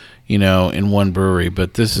 in one brewery,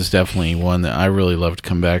 but this is definitely one that I really love to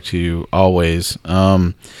come back to always.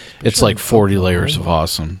 It's like 40 layers of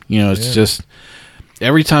awesome. It's just...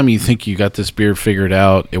 Every time you think you got this beer figured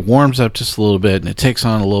out, it warms up just a little bit, and it takes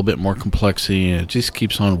on a little bit more complexity, and it just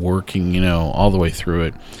keeps on working, all the way through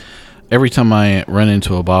it. every time I run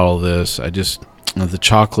into a bottle of this, I just the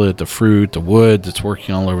chocolate, the fruit, the wood that's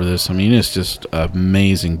working all over this. I mean, it's just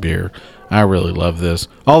amazing beer. I really love this.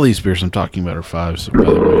 All these beers I'm talking about are 5s, by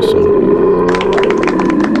the way. So.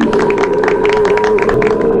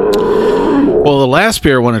 Well, the last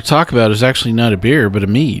beer I want to talk about is actually not a beer, but a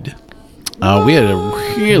mead. We had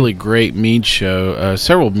a really great mead show,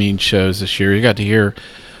 several mead shows this year. You got to hear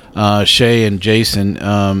Shay and Jason,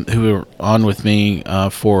 who were on with me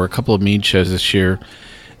for a couple of mead shows this year.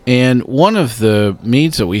 And one of the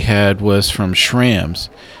meads that we had was from Schramm's.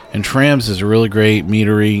 And Schramm's is a really great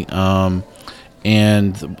meadery.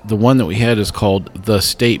 And the one that we had is called The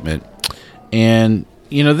Statement. And,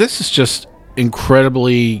 this is just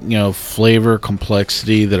incredibly, flavor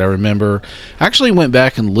complexity that I remember. I actually went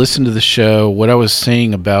back and listened to the show, what I was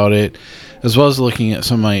saying about it, as well as looking at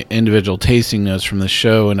some of my individual tasting notes from the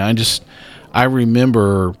show. And I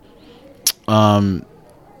remember, how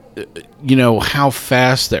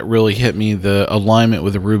fast that really hit me, the alignment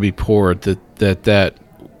with the Ruby Port that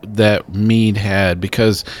mead had,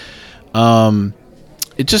 because it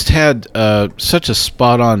just had such a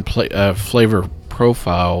spot-on flavor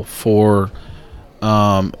profile for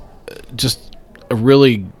just a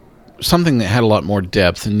really something that had a lot more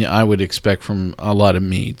depth than I would expect from a lot of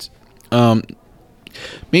meads.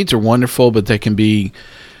 Meads are wonderful, but they can be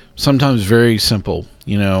sometimes very simple,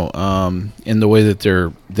 in the way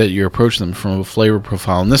that you approach them from a flavor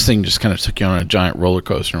profile. And this thing just kind of took you on a giant roller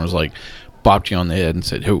coaster and was like, bopped you on the head and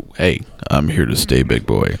said, "Oh, hey, I'm here to stay, big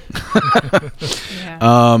boy."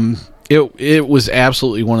 Yeah. It was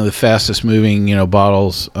absolutely one of the fastest moving,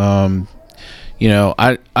 bottles. I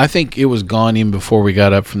think it was gone even before we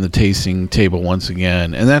got up from the tasting table once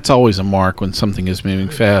again. And that's always a mark when something is moving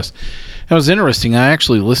fast. It was interesting. I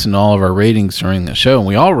actually listened to all of our ratings during the show, and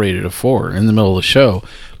we all rated a 4 in the middle of the show.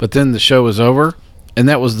 But then the show was over, and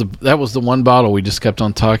that was the one bottle we just kept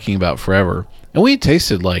on talking about forever. And we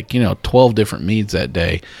tasted 12 different meads that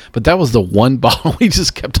day, but that was the one bottle we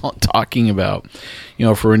just kept on talking about,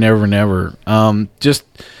 for never and ever. Just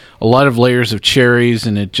a lot of layers of cherries,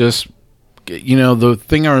 and it just, the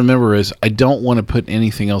thing I remember is I don't want to put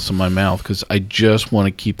anything else in my mouth because I just want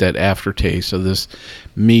to keep that aftertaste of this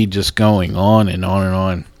mead just going on and on and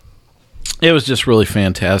on. It was just really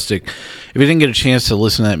fantastic. If you didn't get a chance to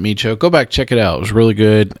listen to that mead show, go back, check it out. It was really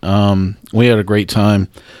good. We had a great time.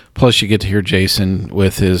 Plus, you get to hear Jason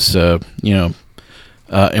with his,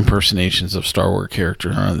 impersonations of Star Wars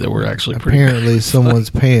characters that were actually pretty good. Apparently, someone's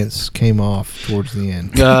pants came off towards the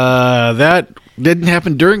end. That didn't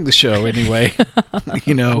happen during the show, anyway.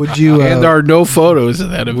 Would you? And there are no photos of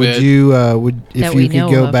that event. Would you? If That you we could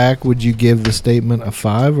know go of. back, would you give the statement a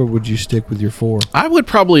 5, or would you stick with your 4? I would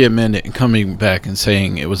probably amend it and coming back and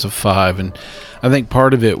saying it was a 5. And I think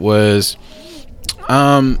part of it was,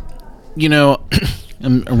 I'm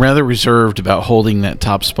rather reserved about holding that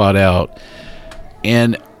top spot out.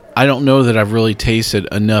 And I don't know that I've really tasted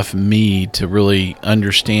enough mead to really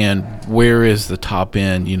understand where is the top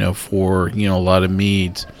end, for, a lot of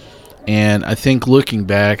meads. And I think looking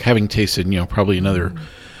back, having tasted, probably another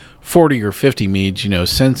 40 or 50 meads,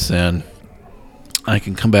 since then, I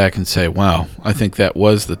can come back and say, wow, I think that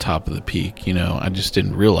was the top of the peak. I just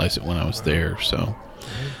didn't realize it when I was there. So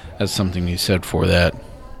that's something you said for that.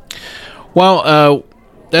 Well,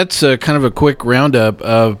 that's kind of a quick roundup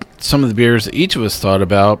of some of the beers that each of us thought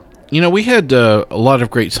about. We had a lot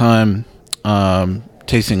of great time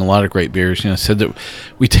tasting a lot of great beers. I said that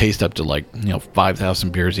we taste up to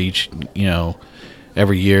 5,000 beers each,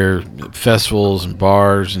 every year, festivals and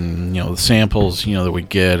bars and, the samples, that we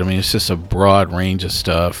get. I mean, it's just a broad range of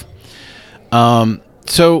stuff.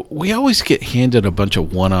 So we always get handed a bunch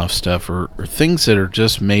of one-off stuff or things that are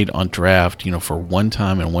just made on draft, for one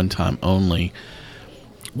time and one time only.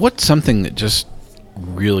 What's something that just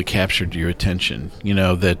really captured your attention,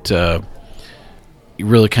 that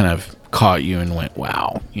really kind of caught you and went,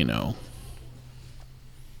 wow,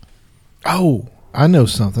 Oh, I know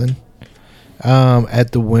something.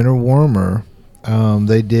 At the Winter Warmer,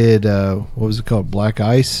 they did what was it called? Black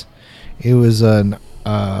Ice. It was an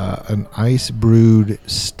ice brewed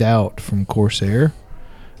stout from Corsair,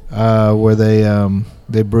 where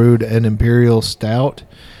they brewed an imperial stout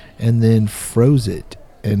and then froze it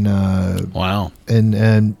and wow,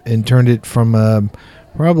 and turned it from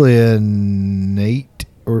probably an 8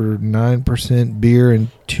 or 9% beer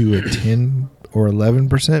into a 10 or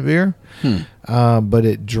 11% beer. But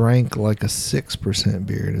it drank like a 6%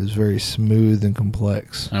 beer. It was very smooth and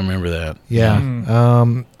complex. I remember that. Yeah.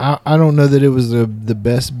 I don't know that it was the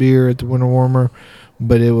best beer at the Winter Warmer,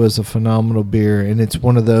 but it was a phenomenal beer, and it's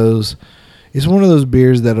one of those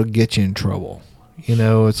beers that'll get you in trouble. You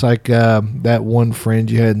know, it's like that one friend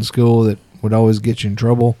you had in school that would always get you in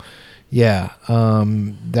trouble. Yeah,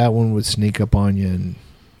 that one would sneak up on you,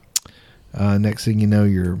 and next thing you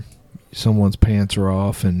know, someone's pants are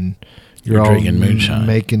off, and you're all drinking moonshine,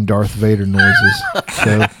 making Darth Vader noises.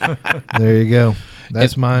 So there you go.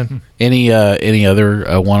 That's mine. Any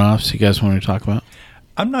other one-offs you guys want to talk about?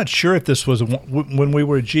 I'm not sure if this was when we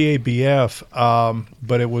were at GABF,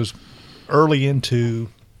 but it was early into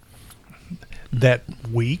that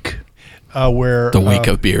week where The week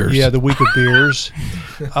of beers. Yeah, the week of beers.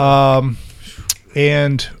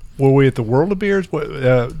 And were we at the World of Beers?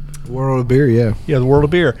 World of Beer, yeah. Yeah, the World of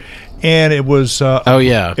Beer, and it was.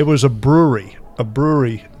 It was a brewery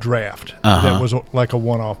draft that was like a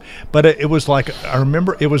one-off. But it was like, I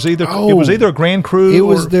remember it was either a Grand Cru. It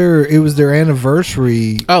was their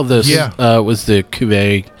anniversary. Oh, was the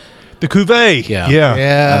cuvee. The cuvee. Yeah.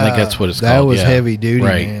 Yeah, I think that's what it's that called. was yeah. heavy duty,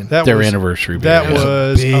 right. man. That Their was- anniversary beer. That yeah.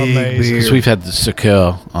 was big amazing. beer. So we've had the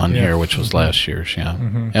Sequel on Yeah. here, which was last year's. Yeah,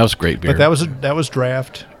 that was great beer. But that was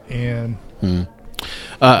draft, and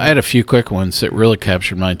I had a few quick ones that really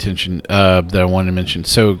captured my attention that I wanted to mention.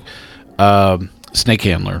 So, Snake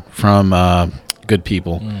Handler from Good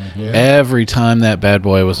People. Every time that bad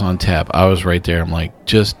boy was on tap, I was right there. I'm like,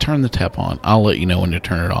 just turn the tap on. I'll let you know when to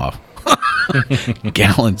turn it off.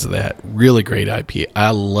 Gallons of that. Really great IPA. I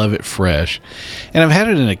love it fresh. And I've had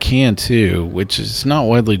it in a can too, which is not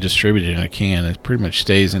widely distributed in a can. It pretty much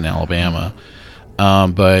stays in Alabama.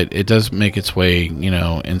 But it does make its way,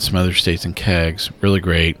 in some other states in kegs. Really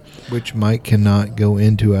great. Which Mike cannot go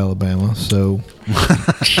into Alabama, so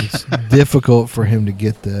it's difficult for him to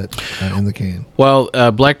get that in the can. Well,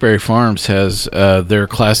 Blackberry Farms has their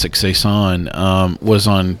classic Saison was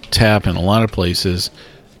on tap in a lot of places.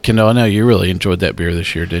 Kendall, I know you really enjoyed that beer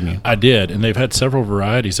this year, didn't you? I did, and they've had several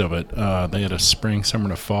varieties of it. They had a spring, summer,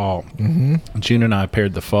 and a fall. Mm-hmm. June and I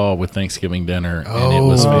paired the fall with Thanksgiving dinner, and it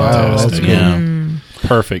was fantastic. Yeah.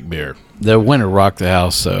 Perfect beer. The winter rocked the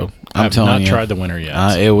house, though. I'm I've telling not you. tried the winter yet.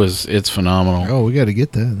 It's phenomenal. Oh, we got to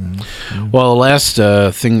get that then. Well, the last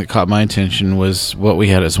thing that caught my attention was what we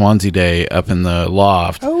had at Swansea Day up in the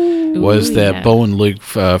loft. Was that Bo and Luke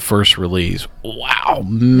first release? Wow,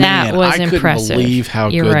 man! That was I impressive. couldn't believe how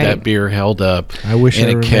You're good right. that beer held up. I wish in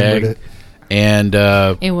I a remembered keg. it. And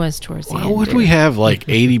It was towards the end. what did we have, like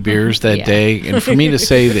 80 beers that Yeah. day? And for me to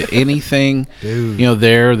say that anything, Dude.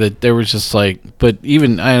 that there was just like, but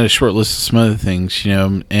even I had a short list of some other things,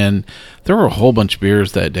 and there were a whole bunch of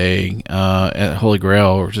beers that day at Holy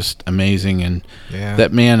Grail were just amazing. And Yeah.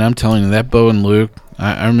 that, man, I'm telling you, that Bo and Luke,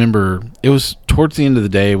 I remember it was towards the end of the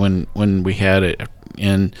day when we had it.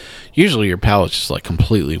 And usually your palate's just like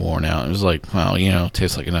completely worn out. It was like, well, it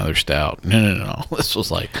tastes like another stout. No. This was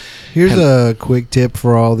like, Here's a quick tip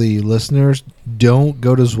for all the listeners. Don't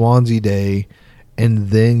go to Swansea Day and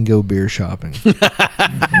then go beer shopping.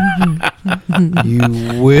 You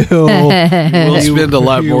will we'll spend a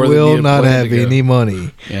lot more than you will you not planned have to go. any money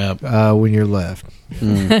Yeah. when you're left.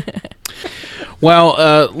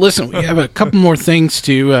 Well, listen, we have a couple more things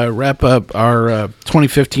to wrap up our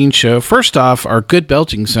 2015 show. First off, our Good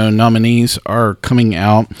Belching Zone nominees are coming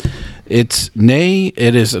out. It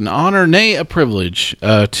is an honor, nay, a privilege,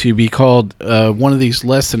 to be called one of these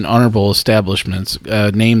less than honorable establishments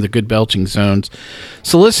named the Good Belching Zones.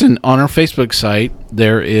 So listen, on our Facebook site,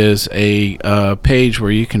 there is a page where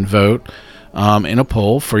you can vote in a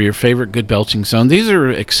poll for your favorite Good Belching Zone. These are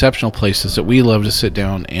exceptional places that we love to sit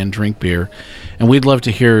down and drink beer, and we'd love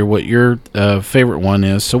to hear what your favorite one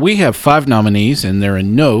is. So we have 5 nominees, and they're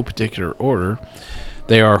in no particular order.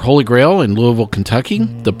 They are Holy Grail in Louisville, Kentucky,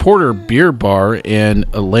 the Porter Beer Bar in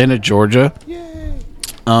Atlanta, Georgia,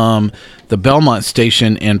 the Belmont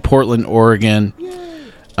Station in Portland, Oregon,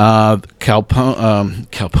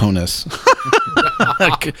 Capone's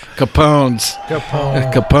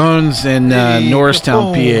in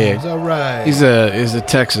Norristown, PA. All right. He's a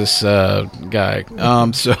Texas guy.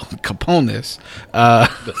 So Capone's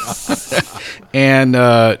and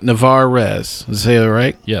Navarre Res. Did I say that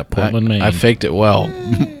right? Yeah, Portland, Maine. I faked it well.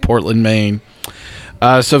 Portland, Maine.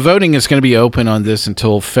 So voting is going to be open on this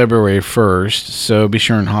until February 1st. So be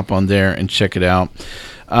sure and hop on there and check it out.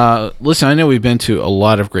 Listen, I know we've been to a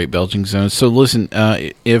lot of great belching zones. So listen,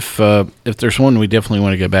 if there's one we definitely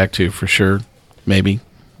want to go back to for sure, maybe.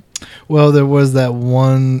 Well, there was that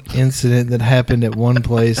one incident that happened at one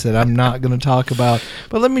place that I'm not going to talk about.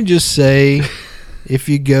 But let me just say, if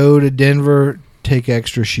you go to Denver, take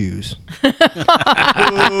extra shoes. And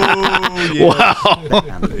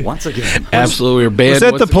once again, Absolutely, we're banned. Is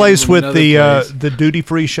that once the place again with another the duty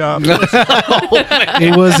free shop?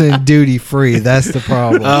 It wasn't duty free. That's the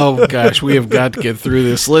problem. Oh gosh, we have got to get through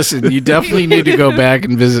this. Listen, you definitely need to go back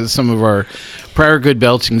and visit some of our prior good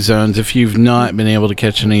belching zones if you've not been able to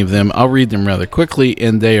catch any of them. I'll read them rather quickly,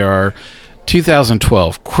 and they are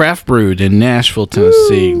 2012 Craft Brewed in Nashville,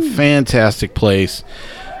 Tennessee. Woo. Fantastic place.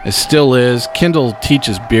 It still is. Kendall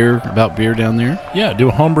teaches about beer down there. Yeah, do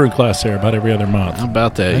a homebrew class there about every other month. How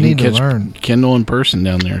about that? I You need can to learn. Kendall in person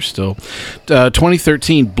down there still.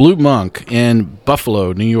 2013 Blue Monk in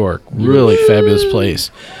Buffalo, New York. Really fabulous place.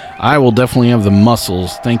 I will definitely have the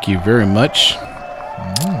muscles. Thank you very much.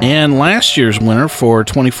 And last year's winner for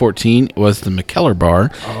 2014 was the McKellar Bar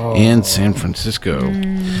in San Francisco.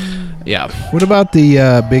 Yeah. What about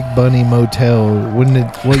the Big Bunny Motel? What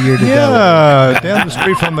year did that? Yeah, down the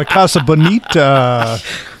street from the Casa Bonita.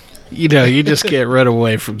 You know, you just can't run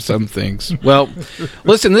away from some things. Well,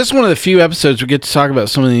 listen, this is one of the few episodes we get to talk about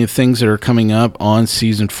some of the things that are coming up on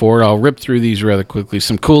season 4. I'll rip through these rather quickly.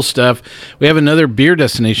 Some cool stuff. We have another beer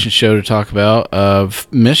destination show to talk about of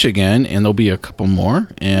Michigan, and there'll be a couple more.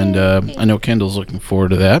 And I know Kendall's looking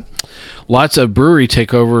forward to that. Lots of brewery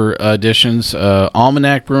takeover editions.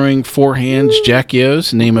 Almanac Brewing, Four Hands, Jackie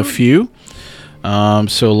O's, name a few. So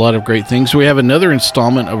a lot of great things. We have another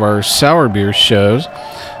installment of our sour beer shows.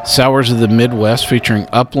 Sours of the Midwest featuring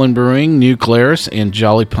Upland Brewing, New Glarus, and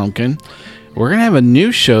Jolly Pumpkin. We're going to have a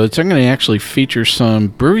new show that's going to actually feature some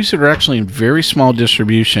breweries that are actually in very small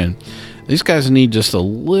distribution. These guys need just a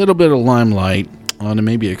little bit of limelight to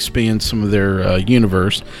maybe expand some of their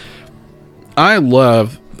universe. I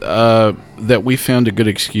love that we found a good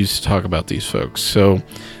excuse to talk about these folks. So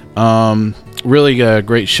really a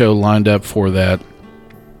great show lined up for that.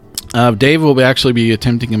 Dave will actually be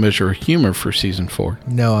attempting a measure of humor for season 4.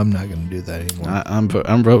 No, I'm not going to do that anymore.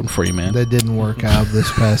 I'm voting for you, man. That didn't work out this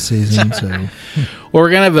past season. So, well, we're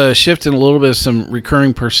going to have a shift in a little bit of some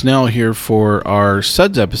recurring personnel here for our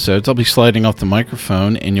SUDS episodes. I'll be sliding off the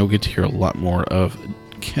microphone, and you'll get to hear a lot more of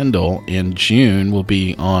Kendall. In June, we'll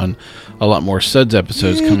be on a lot more SUDS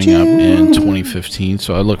episodes coming up in 2015,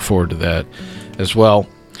 so I look forward to that as well.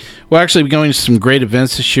 We'll actually be going to some great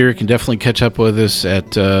events this year. You can definitely catch up with us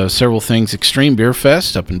at several things. Extreme Beer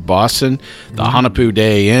Fest up in Boston. The Hanapu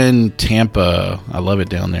Day in Tampa. I love it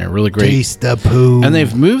down there. Really great. Taste the poo. And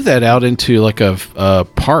they've moved that out into like a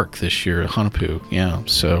park this year, Hanapu. Yeah,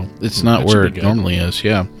 so it's not where it normally is.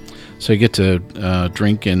 Yeah. So you get to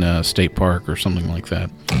drink in a state park or something like that.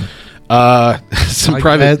 Some like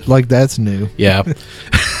private... like that's new. Yeah.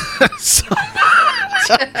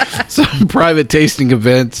 Some private tasting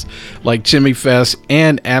events like Chimney Fest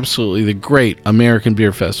and absolutely the great American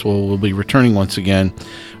Beer Festival will be returning once again.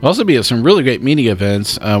 We'll also be at some really great media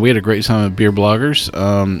events. We had a great time with Beer Bloggers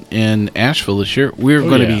in Asheville this year. We're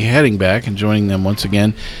going to be heading back and joining them once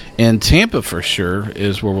again. And Tampa for sure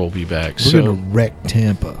is where we'll be back. We're going to wreck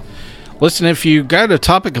Tampa. Listen, if you got a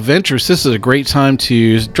topic of interest, this is a great time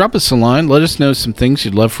to drop us a line. Let us know some things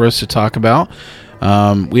you'd love for us to talk about.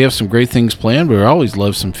 We have some great things planned. We always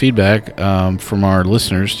love some feedback from our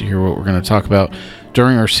listeners to hear what we're going to talk about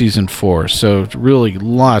during our season 4. So really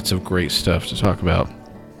lots of great stuff to talk about.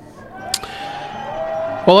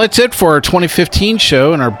 Well, that's it for our 2015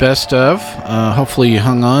 show and our best of. Hopefully you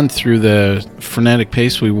hung on through the frenetic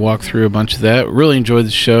pace. We walked through a bunch of that. Really enjoyed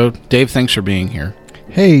the show. Dave, thanks for being here.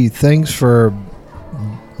 Hey, thanks for,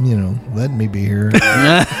 letting me be here for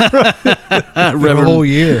the whole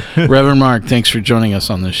year. Reverend Mark, thanks for joining us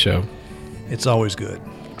on this show. It's always good.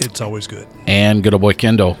 It's always good. And good old boy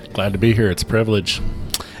Kendall. Glad to be here. It's a privilege.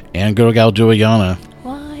 And good old gal Juliana.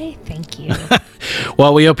 Why, thank you.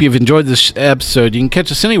 Well, we hope you've enjoyed this episode. You can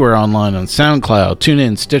catch us anywhere online on SoundCloud,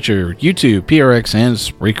 TuneIn, Stitcher, YouTube, PRX, and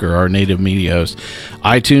Spreaker, our native media host.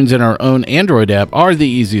 iTunes and our own Android app are the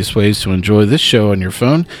easiest ways to enjoy this show on your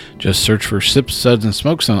phone. Just search for Sips, Suds, and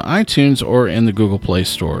Smokes on iTunes or in the Google Play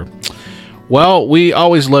Store. Well, we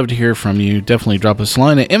always love to hear from you. Definitely drop us a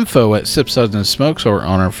line at info@Sips, Suds, and Smokes or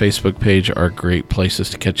on our Facebook page are great places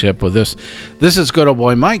to catch up with us. This is good old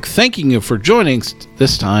boy Mike thanking you for joining us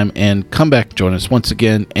this time, and come back and join us once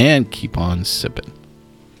again and keep on sipping.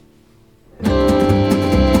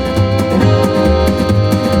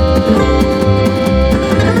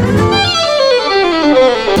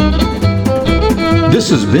 This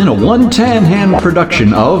has been a One Tan Hand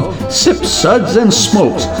production of Sips, Suds, and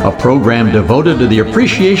Smokes, a program devoted to the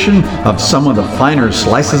appreciation of some of the finer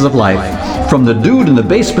slices of life. From the Dude in the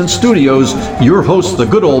Basement Studios, your hosts, the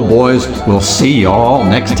Good Old Boys, will see you all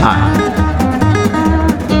next time.